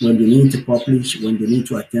 When they need to publish, when they need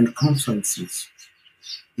to attend conferences,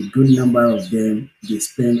 a good number of them, they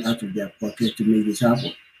spend out of their pocket to make this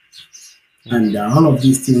happen. And all of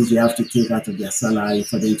these things they have to take out of their salary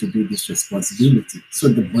for them to do this responsibility. So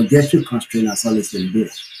the budgetary constraint has always been there.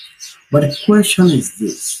 But the question is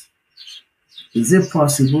this: is it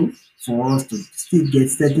possible for us to still get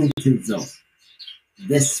certain things done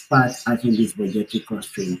despite having this budgetary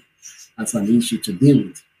constraint as an issue to deal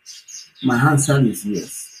with? My answer is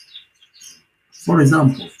yes. For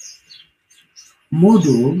example,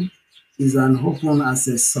 Moodle is an open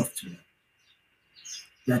access software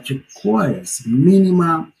that requires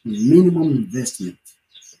minimum investment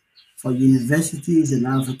for universities in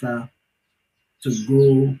Africa to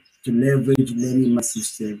go to leverage learning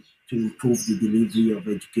system to improve the delivery of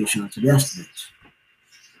education to their students.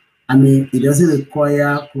 I mean, it doesn't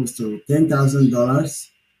require close to $10,000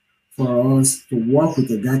 for us to work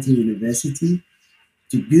with a Gatton University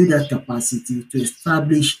to build that capacity to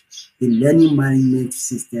establish a learning management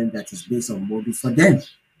system that is based on Moodle for them.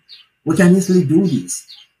 We can easily do this.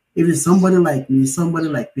 If it's somebody like me, somebody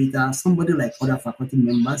like Peter, somebody like other faculty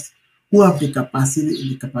members who have the capacity,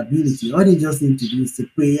 the capability, all they just need to do is to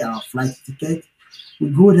pay our flight ticket. We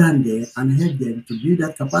go down there and help them to build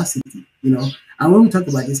that capacity, you know. And when we talk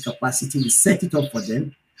about this capacity, we set it up for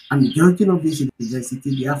them. And majority of this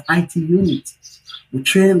university, they have IT units. We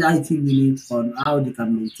train the IT unit on how they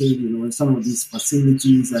can maintain, you know, some of these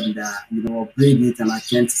facilities and, you know, upgrade it and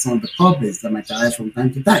attend to some of the problems that might arise from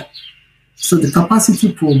time to time. So the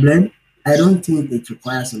capacity problem, I don't think it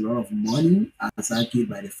requires a lot of money, as argued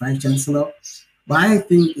by the Vice Chancellor, but I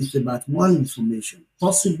think it's about more information.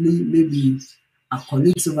 Possibly, maybe our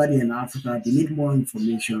colleagues over there in Africa, they need more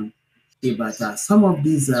information about some of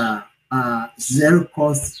these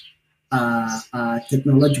zero-cost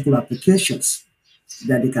technological applications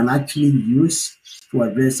that they can actually use to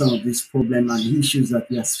address some of these problems and issues that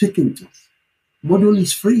we are speaking to. Moodle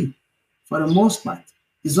is free for the most part.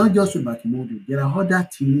 It's not just about Moodle. There are other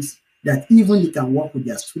tools that even they can work with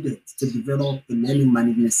their students to develop a learning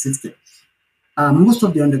management system. Most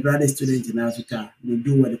of the undergraduate students in Africa, they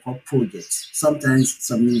do what they call projects. Sometimes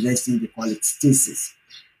some universities, they call it thesis.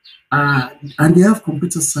 And they have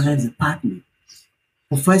computer science department.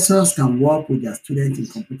 Professors can work with their students in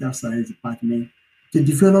computer science department to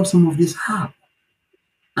develop some of this apps.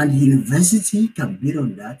 And the university can build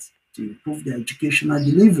on that to improve their educational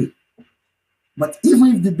delivery. But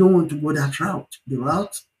even if they don't want to go that route, the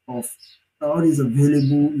route of all these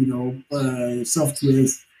available, you know,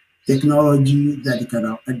 softwares, technology that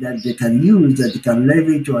they can use, that they can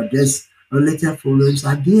leverage to address related problems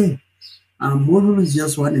are there. And Moodle is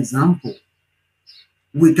just one example.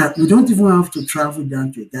 We don't even have to travel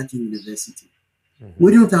down to a Gatton University. Mm-hmm.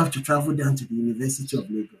 We don't have to travel down to the University of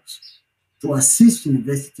Lagos to assist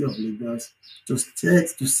University of Lagos to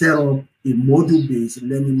set up a Moodle-based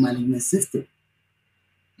learning management system.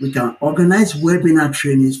 We can organize webinar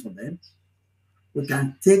trainings for them. We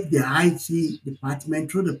can take the IT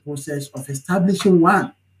department through the process of establishing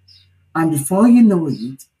one. And before you know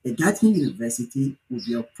it, a Gatton University will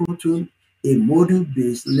be approaching a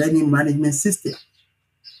Moodle-based learning management system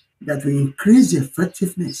that will increase the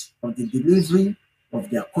effectiveness of the delivery of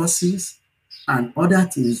their courses and other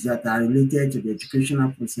things that are related to the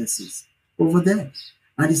educational processes over there.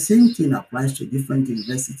 And the same thing applies to different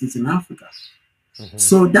universities in Africa. Mm-hmm.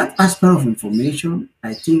 So that aspect of information,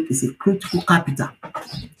 I think, is a critical capital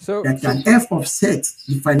that can help offset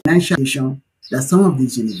the financial issue that some of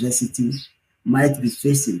these universities might be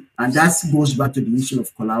facing. And that goes back to the issue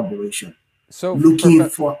of collaboration. So,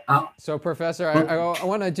 Professor, I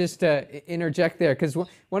want to just interject there, because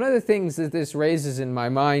one of the things that this raises in my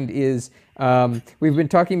mind is we've been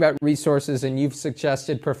talking about resources, and you've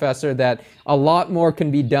suggested, Professor, that a lot more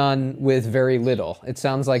can be done with very little. It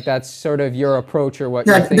sounds like that's sort of your approach, or what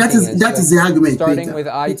you're thinking. That is the argument, starting Peter. with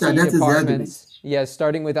IT departments. Yes,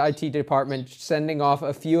 starting with IT department, sending off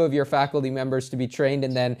a few of your faculty members to be trained,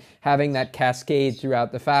 and then having that cascade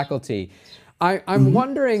throughout the faculty. I'm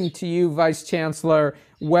wondering to you, Vice Chancellor,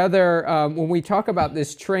 whether when we talk about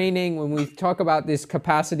this training, when we talk about this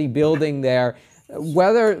capacity building there,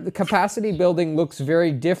 whether the capacity building looks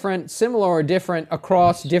very different, similar or different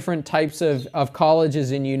across different types of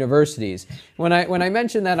colleges and universities. When I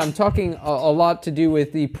mention that, I'm talking a lot to do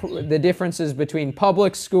with the differences between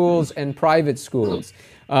public schools and private schools.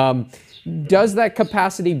 Does that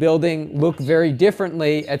capacity building look very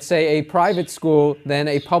differently at, say, a private school than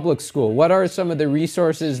a public school? What are some of the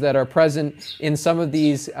resources that are present in some of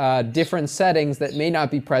these different settings that may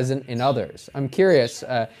not be present in others? I'm curious,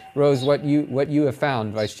 Rose, what you have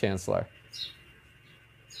found, Vice Chancellor.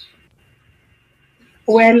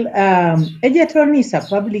 Well, Edutech is a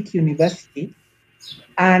public university,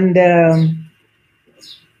 and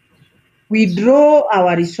we draw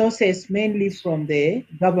our resources mainly from the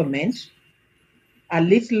government, a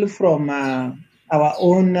little from our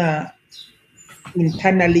own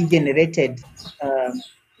internally generated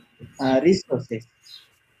resources.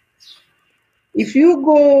 If you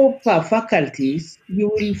go per faculties, you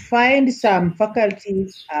will find some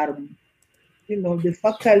faculties are, the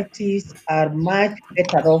faculties are much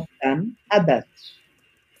better off than others.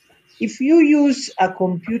 If you use a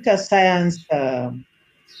computer science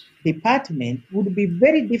department, would be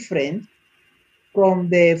very different from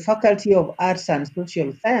the Faculty of Arts and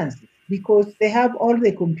Social Sciences because they have all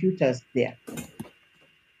the computers there.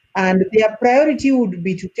 And their priority would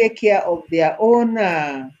be to take care of their own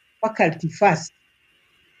faculty first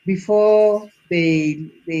before they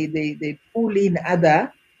pull in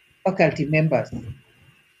other faculty members.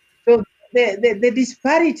 So the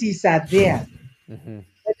disparities are there,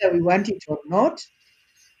 whether we want it or not.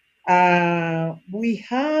 We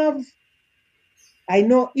have, I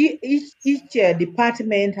know each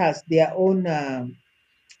department has their own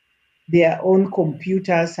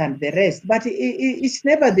computers and the rest, but it's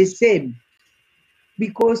never the same.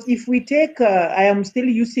 Because if we take, I am still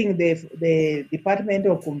using the Department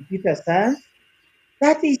of Computer Science,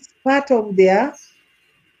 that is part of their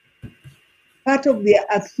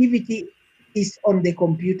activity is on the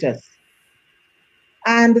computers.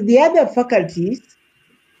 And the other faculties,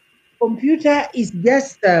 computer is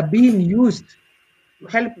just being used to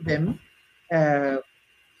help them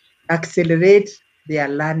accelerate their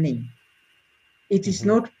learning. It is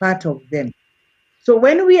not part of them. So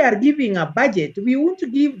when we are giving a budget, we want to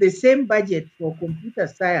give the same budget for computer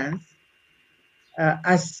science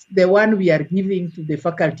as the one we are giving to the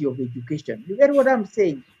Faculty of Education. You get what I'm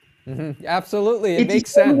saying? Absolutely, it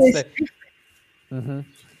makes sense.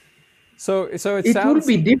 So it sounds, will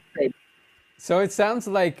be different. So it sounds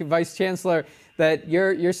like, Vice Chancellor, that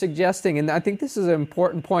you're suggesting, and I think this is an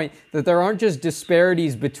important point, that there aren't just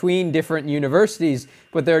disparities between different universities,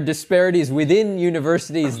 but there are disparities within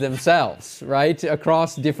universities themselves, right?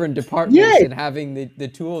 Across different departments and having the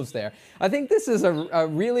tools there. I think this is a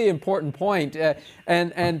really important point.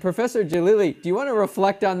 And Professor Jalili, do you want to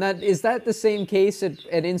reflect on that? Is that the same case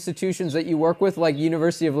at institutions that you work with, like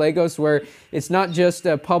University of Lagos, where it's not just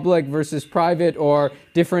public versus private or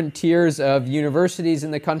different tiers of universities in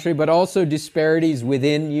the country, but also disparities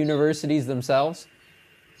within universities themselves?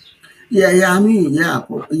 I mean,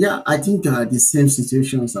 I think the same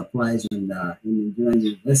situations applies in Nigerian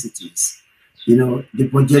universities. The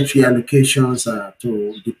budgetary allocations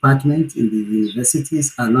to departments in the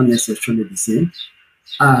universities are not necessarily the same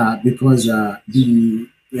because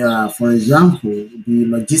for example, the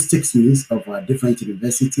logistics needs of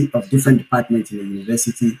different departments in the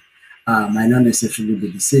university might not necessarily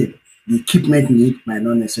be the same. The equipment need might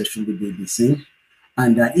not necessarily be the same,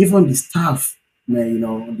 and even the staff,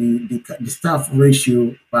 the staff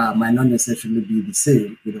ratio might not necessarily be the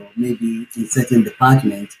same. Maybe in certain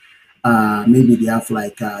departments, maybe they have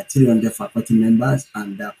like 300 faculty members,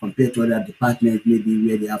 and compared to other departments, maybe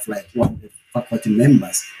where they have like 100 faculty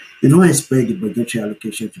members, they don't expect the budgetary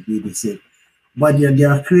allocation to be the same. But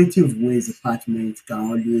there are creative ways departments can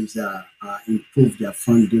always improve their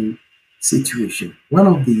funding situation. One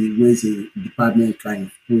of the ways a department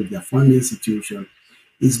can improve their funding situation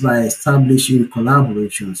is by establishing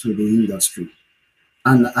collaborations with the industry.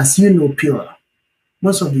 And as you know, Pure,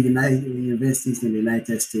 most of the universities in the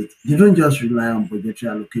United States, they don't just rely on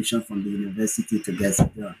budgetary allocation from the university to get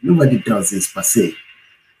it done. Nobody does this per se.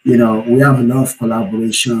 We have a lot of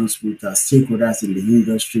collaborations with stakeholders in the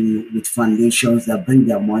industry, with foundations that bring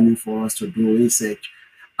their money for us to do research.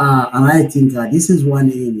 And I think this is one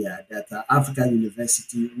area that African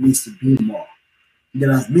University needs to do more.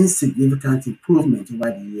 There has been significant improvement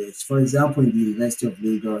over the years. For example, in the University of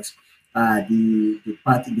Lagos,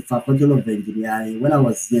 the Faculty of Engineering, when I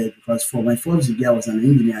was there, because for my first degree, I was an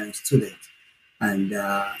engineering student. And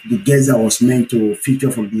the guest that was meant to feature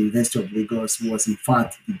from the University of Lagos was, in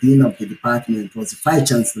fact, the dean of the department, was the vice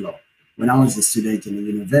chancellor when I was a student in the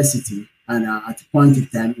university. And at a point in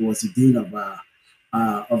time, it was the dean of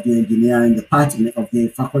the engineering department, of the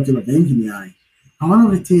Faculty of Engineering. And one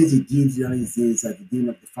of the things he did during his days as the dean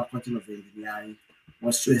of the Faculty of Engineering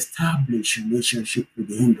was to establish relationship with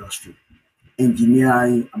the industry,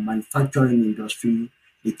 engineering and manufacturing industry.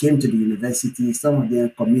 They came to the university. Some of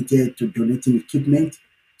them committed to donating equipment.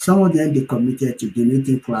 Some of them, they committed to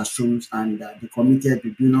donating classrooms, and they committed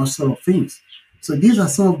to doing all sorts of things. So these are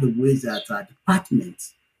some of the ways that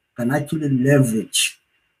departments can actually leverage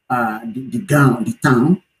the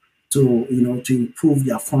town to improve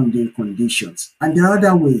their funding conditions. And there are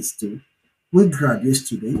other ways too. We graduate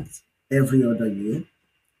students every other year.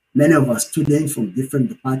 Many of our students from different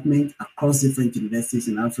departments across different universities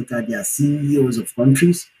in Africa, they are CEOs of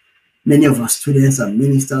countries. Many of our students are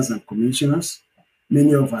ministers and commissioners.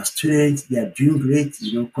 Many of our students, they are doing great,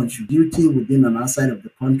 contributing within and outside of the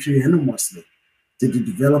country enormously. to the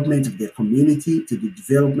development of their community, to the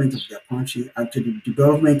development of their country, and to the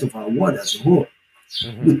development of our world as a whole.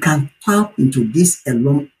 We can tap into these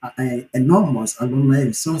enormous alumni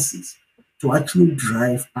resources to actually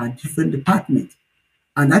drive our different departments.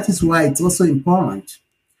 And that is why it's also important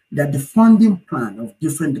that the funding plan of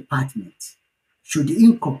different departments should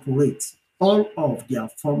incorporate all of their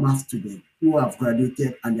former students who have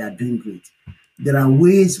graduated and they are doing great. There are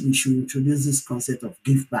ways we should introduce this concept of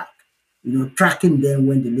give back, tracking them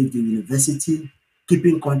when they leave the university,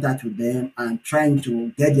 keeping contact with them, and trying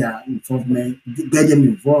to get their involvement, get them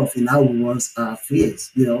involved in our world's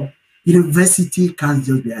affairs. University can't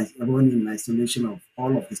just be run in isolation of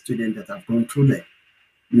all of the students that have gone through there.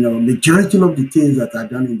 Majority of the things that are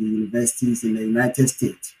done in the universities in the United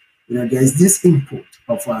States, there's this input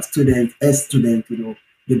of our students, ex-students,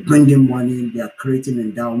 they bring in money, they are creating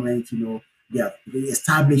endowment, they are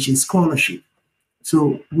establishing scholarship.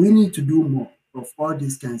 So we need to do more of all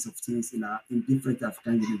these kinds of things in different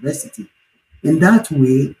African universities. In that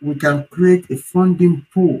way, we can create a funding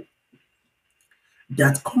pool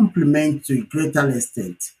that complements to a greater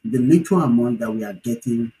extent the little amount that we are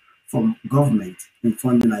getting from government in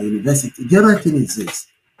funding our university. The other thing is this: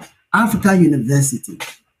 African university,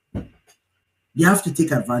 they have to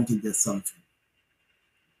take advantage of something.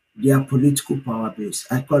 Their political power base.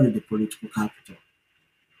 I call it the political capital.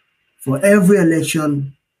 For every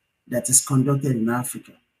election that is conducted in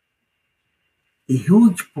Africa, a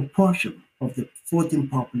huge proportion of the voting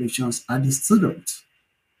populations are the students,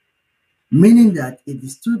 meaning that if the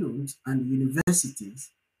students and the universities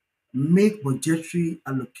make budgetary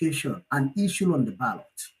allocation an issue on the ballot,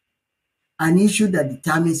 an issue that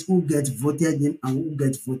determines who gets voted in and who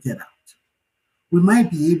gets voted out, we might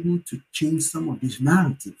be able to change some of these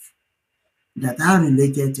narratives that are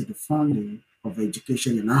related to the funding of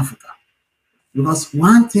education in Africa. Because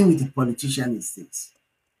one thing with a politician is this: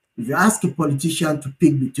 if you ask a politician to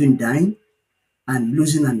pick between dying and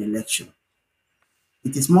losing an election,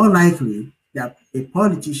 it is more likely that a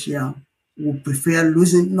politician would prefer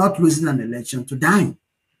not losing an election to dying.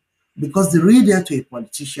 Because the real death to a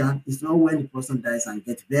politician is not when the person dies and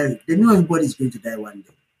gets buried. They know everybody is going to die one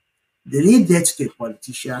day. The real death to a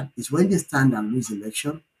politician is when they stand and lose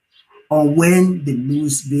election, or when they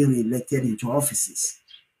lose being elected into offices.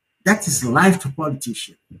 That is life to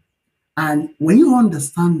politicians. And when you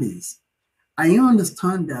understand this, and you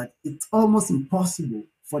understand that it's almost impossible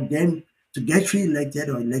for them to get re-elected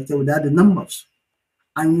or elected without the numbers,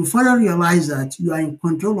 and you further realize that you are in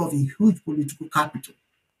control of a huge political capital,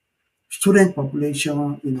 student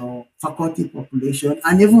population, faculty population,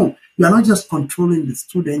 and even you are not just controlling the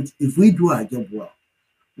student. If we do our job well,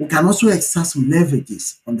 we can also exert some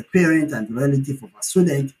leverages on the parent and the relative of our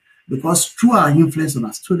student, because through our influence on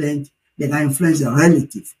our student, they can influence their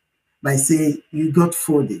relative by saying, you got to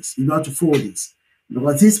four days,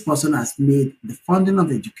 because this person has made the funding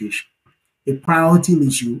of education a priority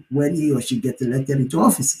issue when he or she gets elected into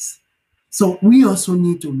offices. So we also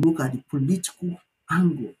need to look at the political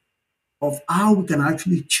angle of how we can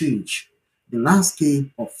actually change the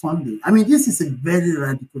landscape of funding. I mean, this is a very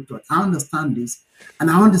radical thought. I understand this, and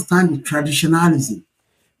I understand the traditionalism.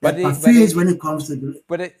 But when it comes to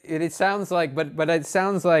the, it sounds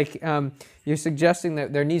like you're suggesting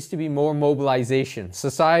that there needs to be more mobilization,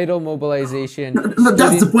 societal mobilization. No,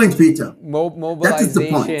 that's the point, Peter.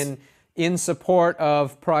 Mobilization in support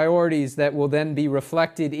of priorities that will then be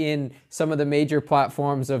reflected in some of the major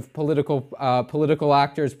platforms of political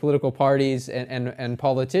actors, political parties, and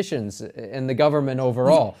politicians, and the government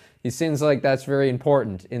overall. It seems like that's very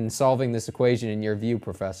important in solving this equation, in your view,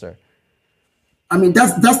 Professor. I mean,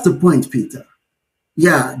 that's the point, Peter.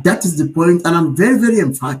 Yeah, that is the point, and I'm very, very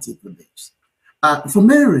emphatic with this for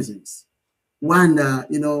many reasons. One,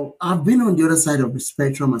 I've been on the other side of the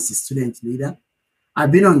spectrum as a student leader. I've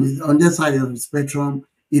been on the other side of the spectrum,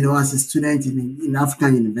 as a student in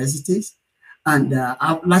African universities. And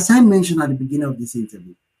as I mentioned at the beginning of this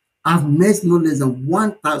interview, I've met no less than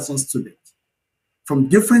 1,000 students from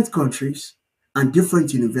different countries and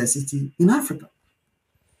different universities in Africa.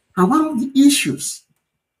 And one of the issues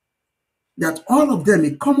that all of them,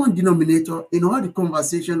 a common denominator in all the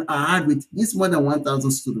conversation I had with these more than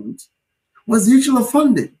 1,000 students, was the issue of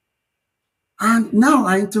funding. And now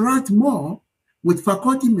I interact more with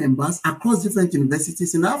faculty members across different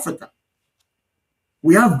universities in Africa.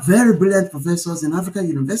 We have very brilliant professors in African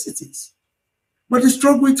universities, but they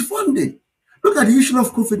struggle with funding. Look at the issue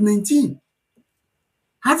of COVID-19.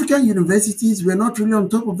 African universities were not really on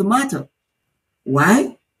top of the matter.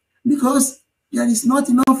 Why? Because there is not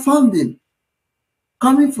enough funding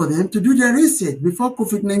coming for them to do their research before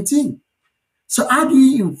COVID-19. So how do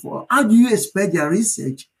you expect their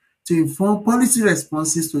research to inform policy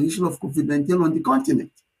responses to the issue of COVID-19 on the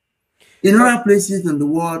continent? In other places in the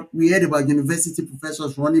world, we heard about university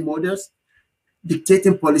professors running models,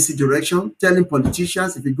 dictating policy direction, telling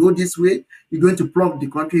politicians, if you go this way, you're going to plunge the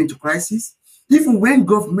country into crisis. Even when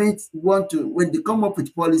governments when they come up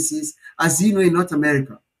with policies, as you know, in North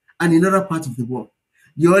America and in other parts of the world,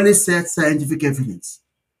 they always set scientific evidence.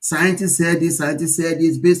 Scientists said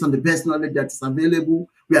this based on the best knowledge that is available.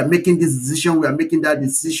 We are making this decision, we are making that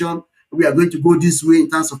decision, we are going to go this way in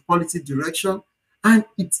terms of policy direction. And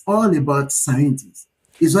it's all about scientists.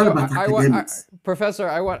 It's all about academics. Professor,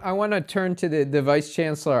 I want to turn to the Vice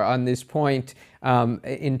Chancellor on this point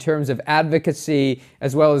in terms of advocacy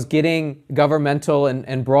as well as getting governmental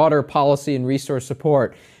and broader policy and resource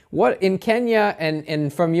support. What in Kenya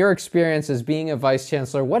and from your experience as being a Vice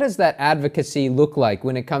Chancellor, what does that advocacy look like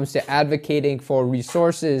when it comes to advocating for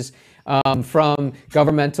resources from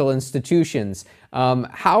governmental institutions?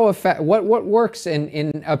 What works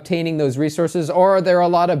in obtaining those resources, or are there a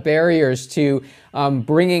lot of barriers to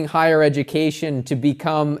bringing higher education to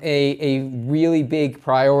become a really big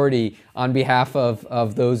priority on behalf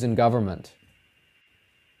of those in government?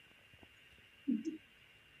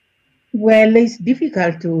 Well, it's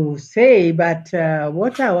difficult to say, but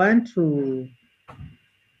what I want to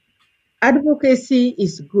advocacy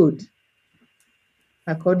is good,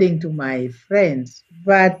 according to my friends,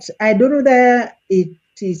 but I don't know that it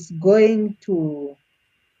is going to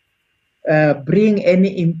bring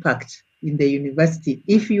any impact in the university.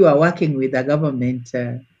 If you are working with the government,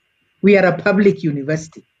 we are a public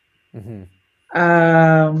university. Mm-hmm.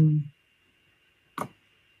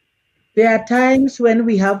 There are times when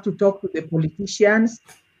we have to talk to the politicians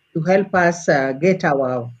to help us get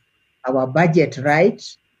our budget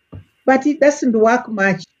right, but it doesn't work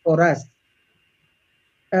much for us.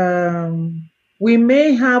 We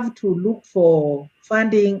may have to look for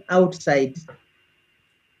funding outside.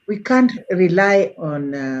 We can't rely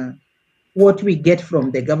on what we get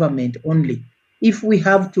from the government only. If we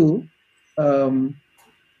have to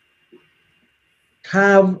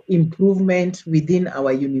have improvement within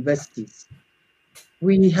our universities,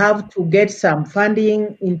 we have to get some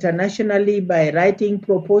funding internationally by writing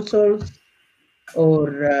proposals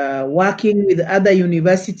or working with other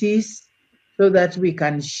universities, so that we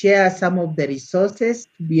can share some of the resources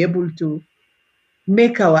to be able to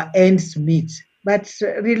make our ends meet. But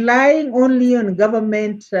relying only on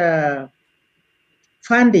government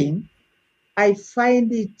funding, I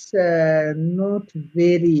find it not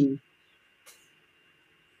very,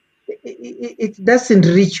 it doesn't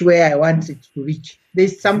reach where I want it to reach.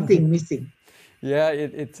 There's something missing. Yeah,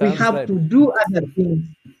 it sounds we have to do other things.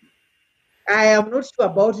 I am not sure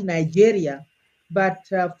about Nigeria, but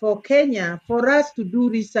for Kenya, for us to do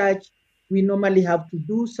research, we normally have to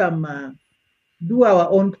do do our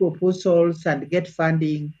own proposals and get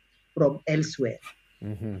funding from elsewhere.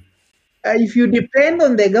 Mm-hmm. If you depend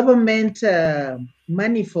on the government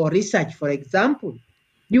money for research, for example,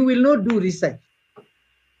 you will not do research.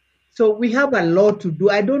 So we have a lot to do.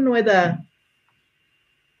 I don't know whether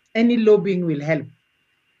any lobbying will help.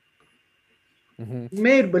 Mm-hmm.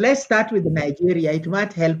 Maybe let's start with Nigeria. It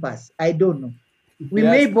might help us. I don't know. We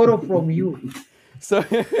may borrow from you. So,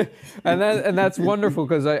 and that's wonderful,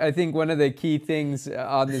 because I think one of the key things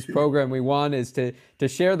on this program we want is to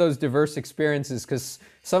share those diverse experiences, because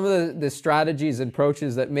some of the strategies and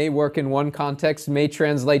approaches that may work in one context may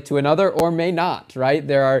translate to another or may not, right?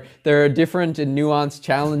 There are different and nuanced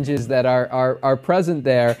challenges that are present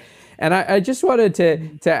there. And I just wanted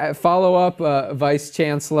to follow up, Vice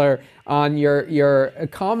Chancellor, on your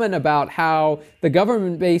comment about how the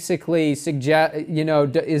government basically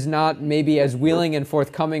is not maybe as willing and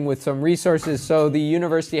forthcoming with some resources, so the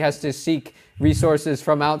university has to seek resources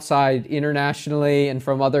from outside internationally and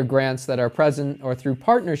from other grants that are present or through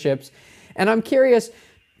partnerships. And I'm curious,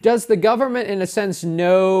 does the government in a sense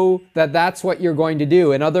know that that's what you're going to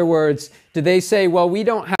do? In other words, do they say, well, we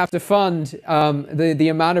don't have to fund the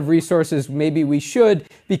amount of resources maybe we should,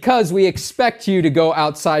 because we expect you to go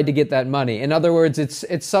outside to get that money? In other words,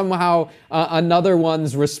 it's somehow another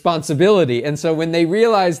one's responsibility. And so when they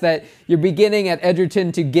realize that you're beginning at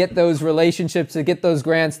Edgerton to get those relationships, to get those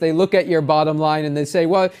grants, they look at your bottom line and they say,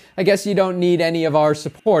 well, I guess you don't need any of our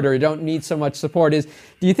support, or you don't need so much support.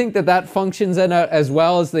 Do you think that functions as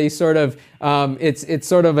well as they sort of, it's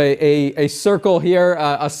sort of a circle here,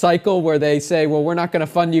 a cycle where they say, well, we're not going to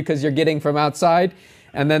fund you because you're getting from outside,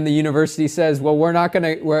 and then the university says, well, we're not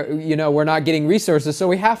getting resources, so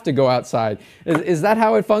we have to go outside. Is that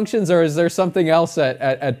how it functions, or is there something else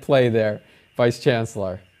at play there, Vice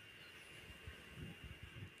Chancellor?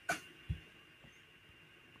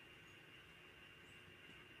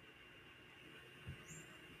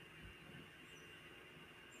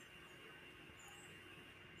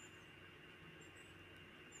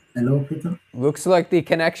 Hello, Peter. Looks like the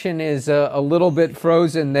connection is a little bit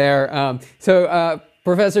frozen there.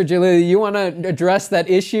 Professor Jalili, you want to address that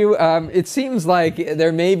issue? It seems like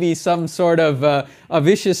there may be some sort of a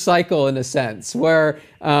vicious cycle in a sense where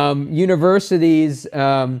universities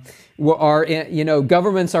are,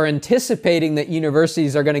 governments are anticipating that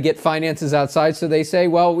universities are going to get finances outside, so they say,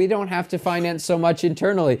 well, we don't have to finance so much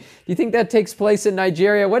internally. Do you think that takes place in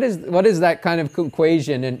Nigeria? What is that kind of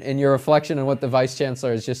equation in your reflection on what the Vice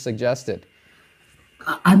Chancellor has just suggested?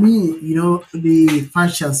 I mean, the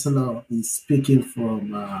Vice Chancellor is speaking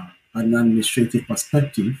from an administrative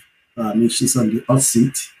perspective. I mean, she's on the hot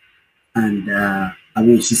seat, and I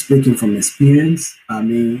mean, she's speaking from experience. I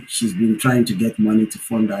mean, she's been trying to get money to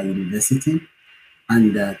fund our university,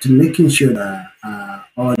 and to making sure that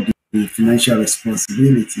all the financial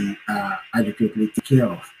responsibility are adequately taken care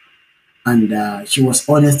of. And she was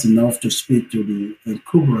honest enough to speak to the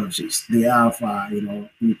encumbrances they have,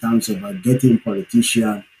 in terms of getting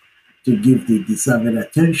politicians to give the deserved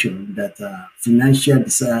attention that financial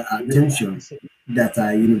attention that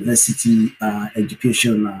university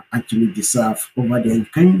education actually deserve over there in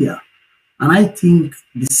Kenya. And I think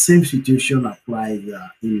the same situation applies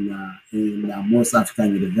in most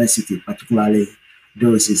African universities, particularly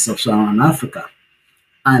those in sub-Saharan Africa.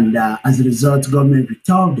 And as a result, government will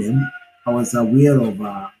tell them. I was aware of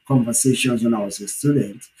conversations when I was a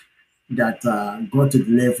student that got to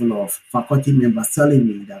the level of faculty members telling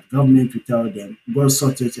me that government will tell them, go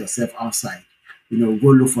sort it yourself outside, go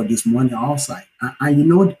look for this money outside. And you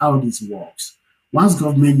know how this works. Once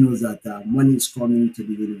government knows that money is coming to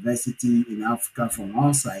the university in Africa from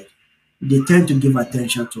outside, they tend to give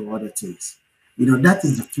attention to other things. That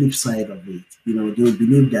is the flip side of it. They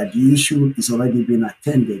believe that the issue is already being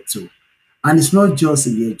attended to. And it's not just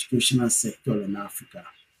in the educational sector in Africa.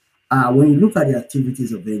 When you look at the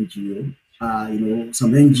activities of NGO,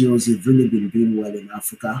 some NGOs have really been doing well in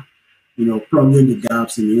Africa, plugging the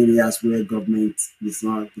gaps in areas where the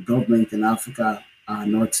government in Africa are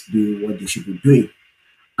not doing what they should be doing.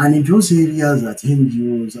 And in those areas that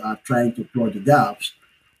NGOs are trying to plug the gaps,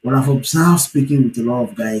 what I've observed speaking with a lot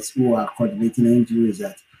of guys who are coordinating NGOs is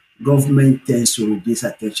that government tends to reduce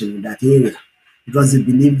attention in that area, because they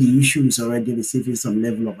believe the issue is already receiving some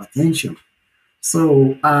level of attention.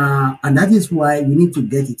 So, and that is why we need to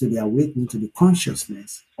get into the awakening to the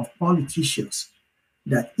consciousness of politicians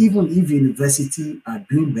that even if universities are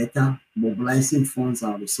doing better, mobilizing funds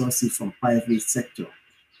and resources from private sector,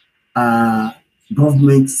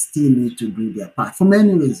 government still need to do their part for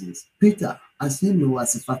many reasons. Peter, as you know,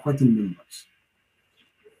 as a faculty members,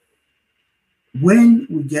 when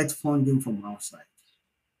we get funding from outside,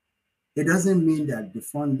 it doesn't mean that the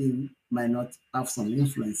funding might not have some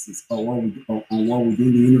influences on what we do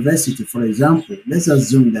in the university. For example, let's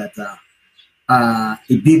assume that a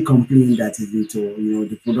big company that is into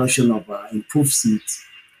the production of improved seats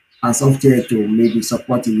has opted to maybe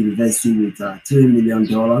support a university with $3 million,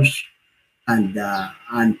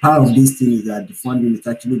 and part of this thing is that the funding is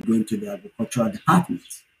actually going to the agricultural department.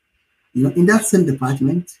 In that same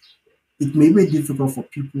department, it may be difficult for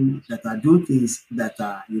people that are doing things that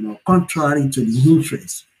are, contrary to the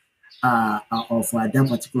interest of that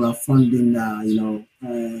particular funding,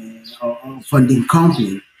 funding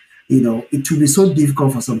company. It will be so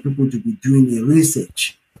difficult for some people to be doing a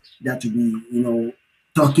research that will be,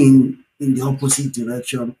 talking in the opposite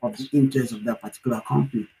direction of the interest of that particular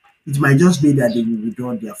company. It might just be that they will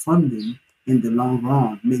withdraw their funding in the long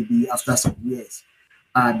run, maybe after some years.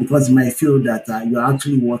 Because you might feel that you're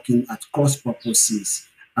actually working at cost purposes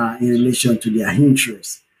in relation to their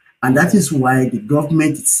interests. And that is why the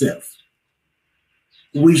government itself,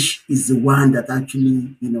 which is the one that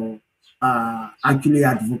actually, actually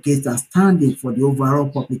advocates and standing for the overall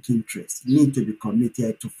public interest, need to be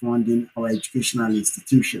committed to funding our educational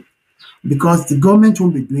institution. Because the government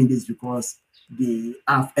won't be doing this because they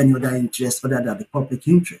have any other interest other than the public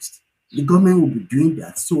interest. The government will be doing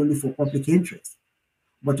that solely for public interest.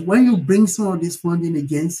 But when you bring some of this funding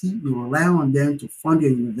agency, you rely on them to fund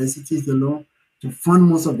your universities alone, to fund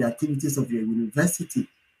most of the activities of your university.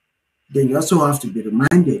 Then you also have to be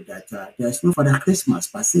reminded that there's no Father Christmas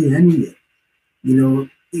per se anywhere.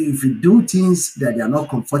 If you do things that they are not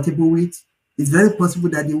comfortable with, it's very possible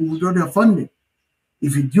that they will withdraw their funding.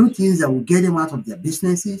 If you do things that will get them out of their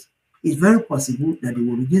businesses, it's very possible that they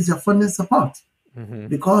will reduce their funding support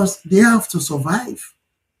because they have to survive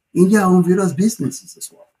in their own various businesses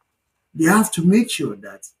as well. They have to make sure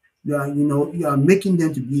that you are making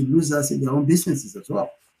them to be losers in their own businesses as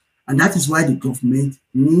well. And that is why the government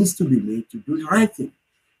needs to be made to do the right thing.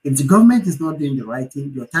 If the government is not doing the right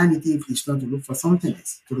thing, the alternative is not to look for something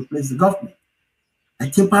else to replace the government. I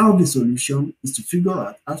think part of the solution is to figure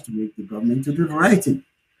out how to make the government to do the right thing.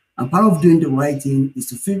 And part of doing the right thing is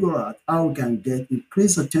to figure out how we can get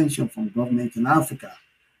increased attention from government in Africa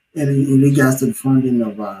in regards to the funding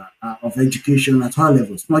of education at all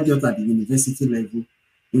levels, not just at the university level,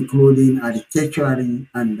 including at the tertiary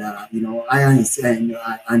and higher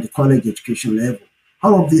and the college education level.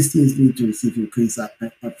 All of these things need to receive increased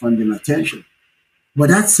funding attention. But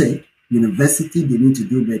that said, university they need to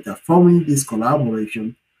do better forming this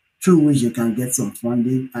collaboration through which you can get some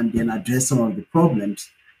funding and then address some of the problems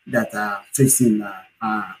that are facing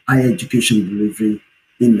higher education delivery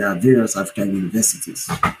in the various African universities.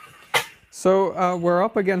 So we're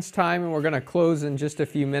up against time and we're going to close in just a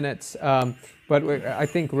few minutes. But I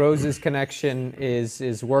think Rose's connection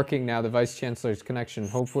is working now. The Vice Chancellor's connection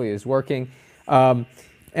hopefully is working.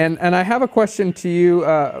 And I have a question to you,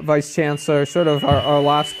 Vice Chancellor, sort of our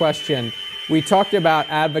last question. We talked about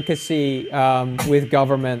advocacy with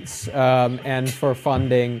governments and for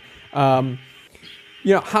funding.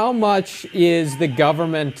 How much is the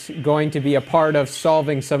government going to be a part of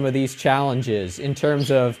solving some of these challenges in terms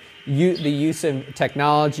of the use of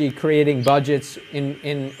technology, creating budgets,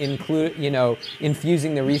 infusing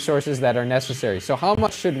the resources that are necessary? So how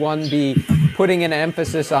much should one be putting an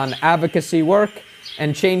emphasis on advocacy work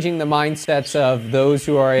and changing the mindsets of those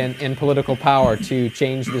who are in political power to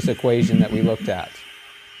change this equation that we looked at?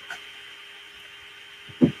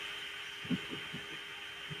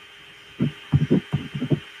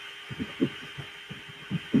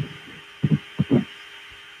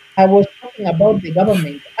 I was talking about the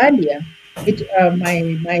government earlier. My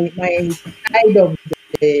side of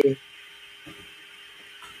the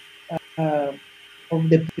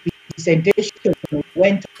presentation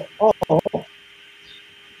went off.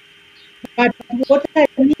 But what I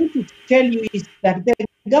need to tell you is that the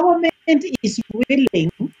government is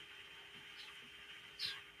willing.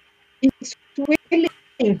 It's willing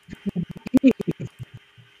to give,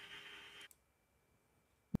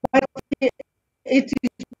 but it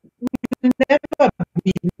will never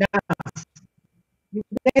be enough. You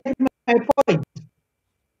get my point.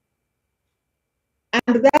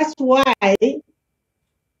 And that's why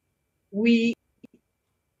we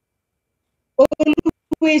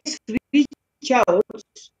always reach out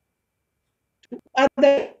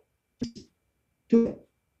to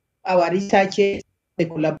our researchers, the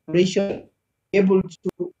collaboration, able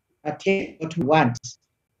to attain what we want.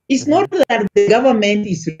 It's not that the government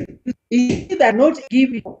is either not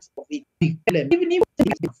giving it, even if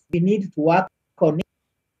we need to work on it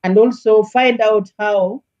and also find out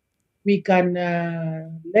how we can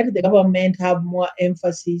let the government have more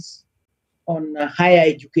emphasis on higher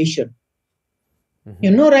education.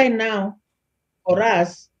 Right now, for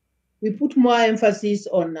us, we put more emphasis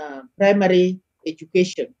on primary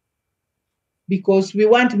education because we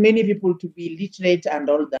want many people to be literate and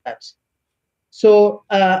all that. So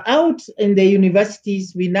out in the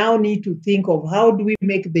universities, we now need to think of how do we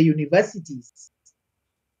make the universities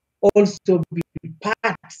also be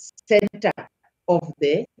part center of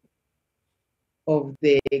the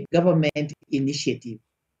government initiative,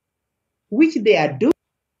 which they are doing,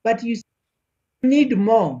 but you need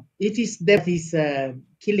more. It is that is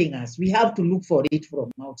killing us. We have to look for it from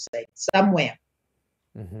outside somewhere.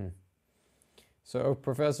 So,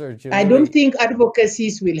 Professor Julie, I don't think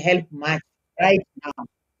advocacies will help much right now.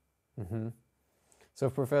 So,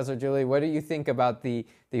 Professor Julie, what do you think about the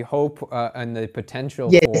hope and the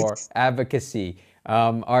potential for advocacy?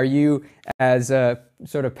 Are you as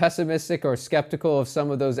sort of pessimistic or skeptical of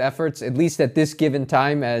some of those efforts, at least at this given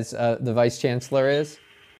time, as the Vice Chancellor is?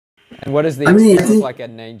 And what does the experience look like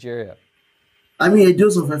in Nigeria? A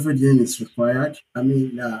dose of effort is required.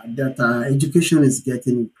 That education is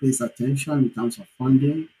getting increased attention in terms of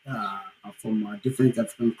funding from different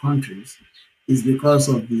African countries is because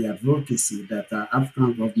of the advocacy that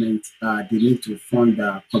African governments they need to fund,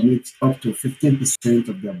 commit up to 15%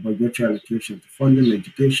 of their budgetary allocation to funding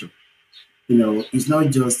education. It's not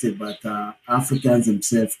just about Africans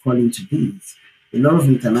themselves calling to this. A lot of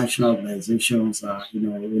international organizations, a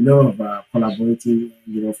lot of collaborating,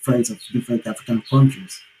 friends of different African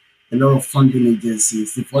countries, a lot of funding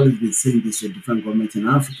agencies, they've always been saying this to different governments in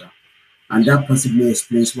Africa. And that possibly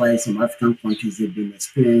explains why some African countries have been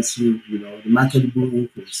experiencing, remarkable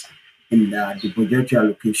increase in the budgetary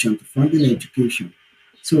allocation to funding education.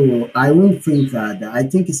 So I won't think that. I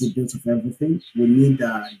think it's a dose of everything. We need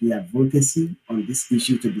the advocacy on this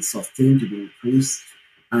issue to be sustained, to be increased.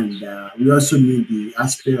 And we also need the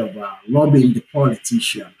aspect of lobbying the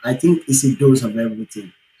politician. I think it's a dose of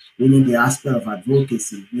everything. We need the aspect of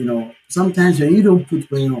advocacy. Sometimes when you don't put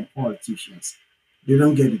pressure on politicians, they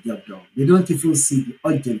don't get the job done. They don't even see the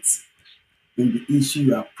urgency in the issue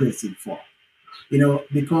you are pressing for.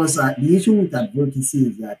 Because the issue with advocacy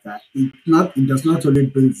is that it does not only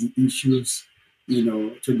bring the issues,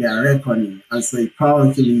 to their reckoning as a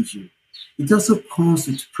priority issue. It also comes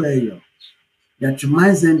with prayer that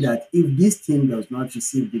reminds them that if this thing does not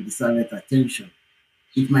receive the deserved attention,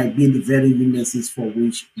 it might be the very nemesis for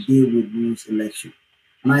which they will lose election.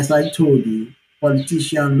 And as I told you,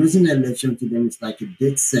 politicians losing election to them is like a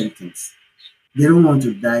death sentence. They don't want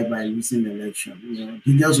to die by losing election.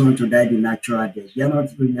 They just want to die the natural death. They are not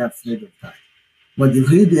really afraid of that. But the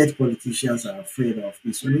real death politicians are afraid of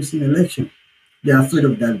is losing election. They are afraid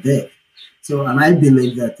of that death. So, and I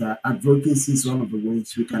believe that advocacy is one of the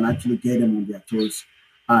ways we can actually get them on their toes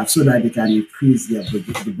so that they can increase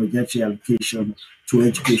the budgetary allocation to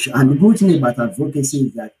education. And the good thing about advocacy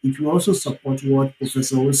is that it will also support what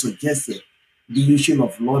Professor O suggested, the issue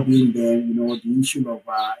of lobbying them, the issue of,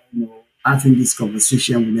 having this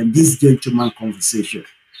conversation with them, this gentleman conversation.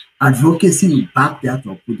 Advocacy will back that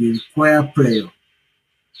up with the required prayer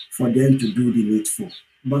for them to do the needful.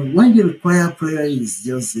 But when the required prayer is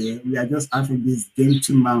just there, we are just having this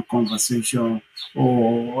gentleman conversation,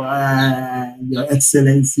 or Your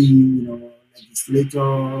Excellency,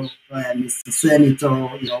 legislator, Mr. Senator,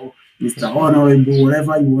 Mr. Honorable,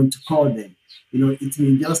 whatever you want to call them. It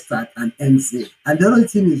will just start and end there. And the other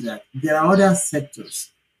thing is that there are other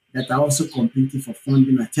sectors that are also competing for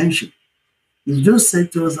funding attention. If those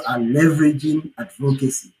sectors are leveraging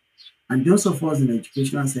advocacy, and those of us in the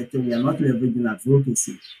educational sector, we are not leveraging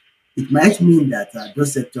advocacy, it might mean that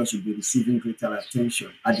those sectors will be receiving greater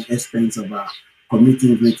attention at the expense of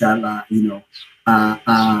committing greater,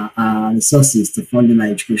 resources to funding our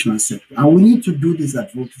educational sector. And we need to do this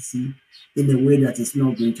advocacy in a way that is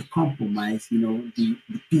not going to compromise, the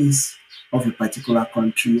peace of a particular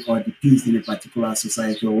country or the peace in a particular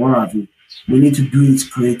society or what have you. We need to do it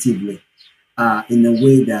creatively in a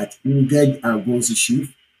way that we will get our goals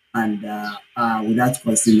achieved and without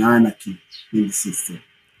causing anarchy in the system.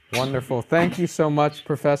 Wonderful. Thank you so much,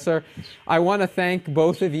 Professor. I want to thank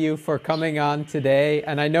both of you for coming on today.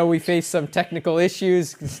 And I know we faced some technical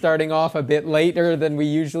issues starting off a bit later than we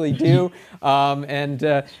usually do.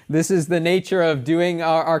 This is the nature of doing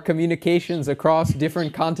our communications across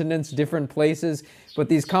different continents, different places. But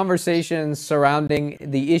these conversations surrounding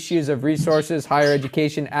the issues of resources, higher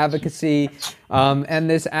education advocacy, and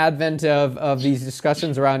this advent of these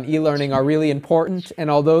discussions around e-learning are really important. And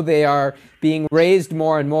although they are being raised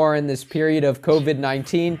more and more in this period of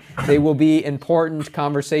COVID-19, they will be important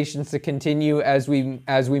conversations to continue as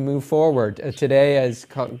we move forward today as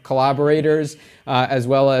collaborators, as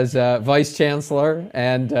well as Vice Chancellor,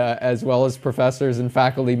 and as well as professors and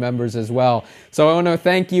faculty members as well. So I want to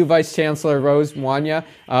thank you, Vice Chancellor Rose Mwanya,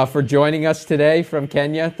 for joining us today from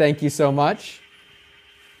Kenya. Thank you so much.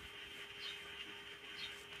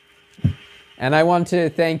 And I want to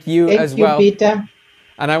thank you as well. Thank you, Peter.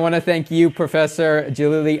 And I want to thank you, Professor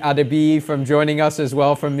Jalili Adebi, for joining us as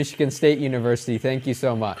well from Michigan State University. Thank you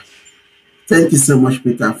so much. Thank you so much,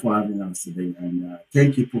 Peter, for having us today. And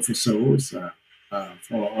thank you, Professor Rose,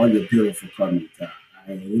 for all your beautiful comments.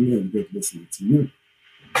 I really enjoyed listening to you.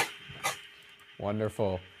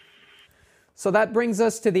 Wonderful. So that brings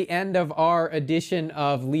us to the end of our edition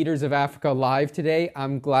of Leaders of Africa Live today.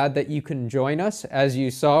 I'm glad that you can join us. As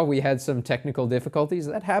you saw, we had some technical difficulties.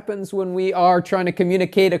 That happens when we are trying to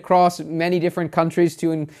communicate across many different countries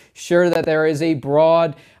to ensure that there is a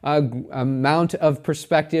broad amount of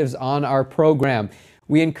perspectives on our program.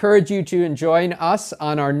 We encourage you to join us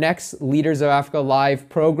on our next Leaders of Africa Live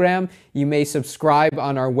program. You may subscribe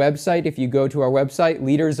on our website. If you go to our website,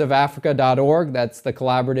 leadersofafrica.org, that's the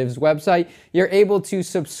Collaborative's website, you're able to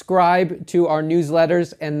subscribe to our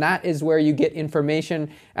newsletters, and that is where you get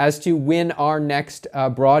information as to when our next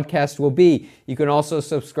broadcast will be. You can also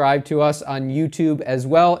subscribe to us on YouTube as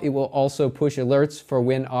well. It will also push alerts for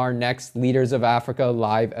when our next Leaders of Africa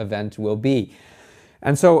Live event will be.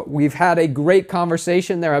 And so we've had a great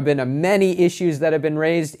conversation. There have been many issues that have been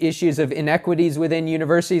raised, issues of inequities within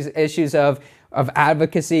universities, issues of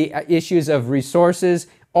advocacy, issues of resources,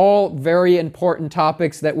 all very important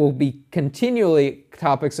topics that will be continually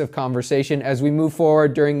topics of conversation as we move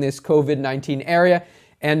forward during this COVID-19 era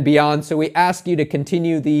and beyond. So we ask you to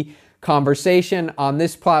continue the conversation on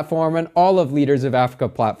this platform and all of Leaders of Africa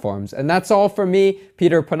platforms. And that's all from me,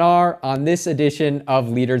 Peter Pinar, on this edition of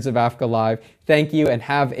Leaders of Africa Live. Thank you and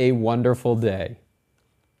have a wonderful day.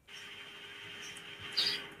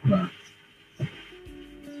 Bye.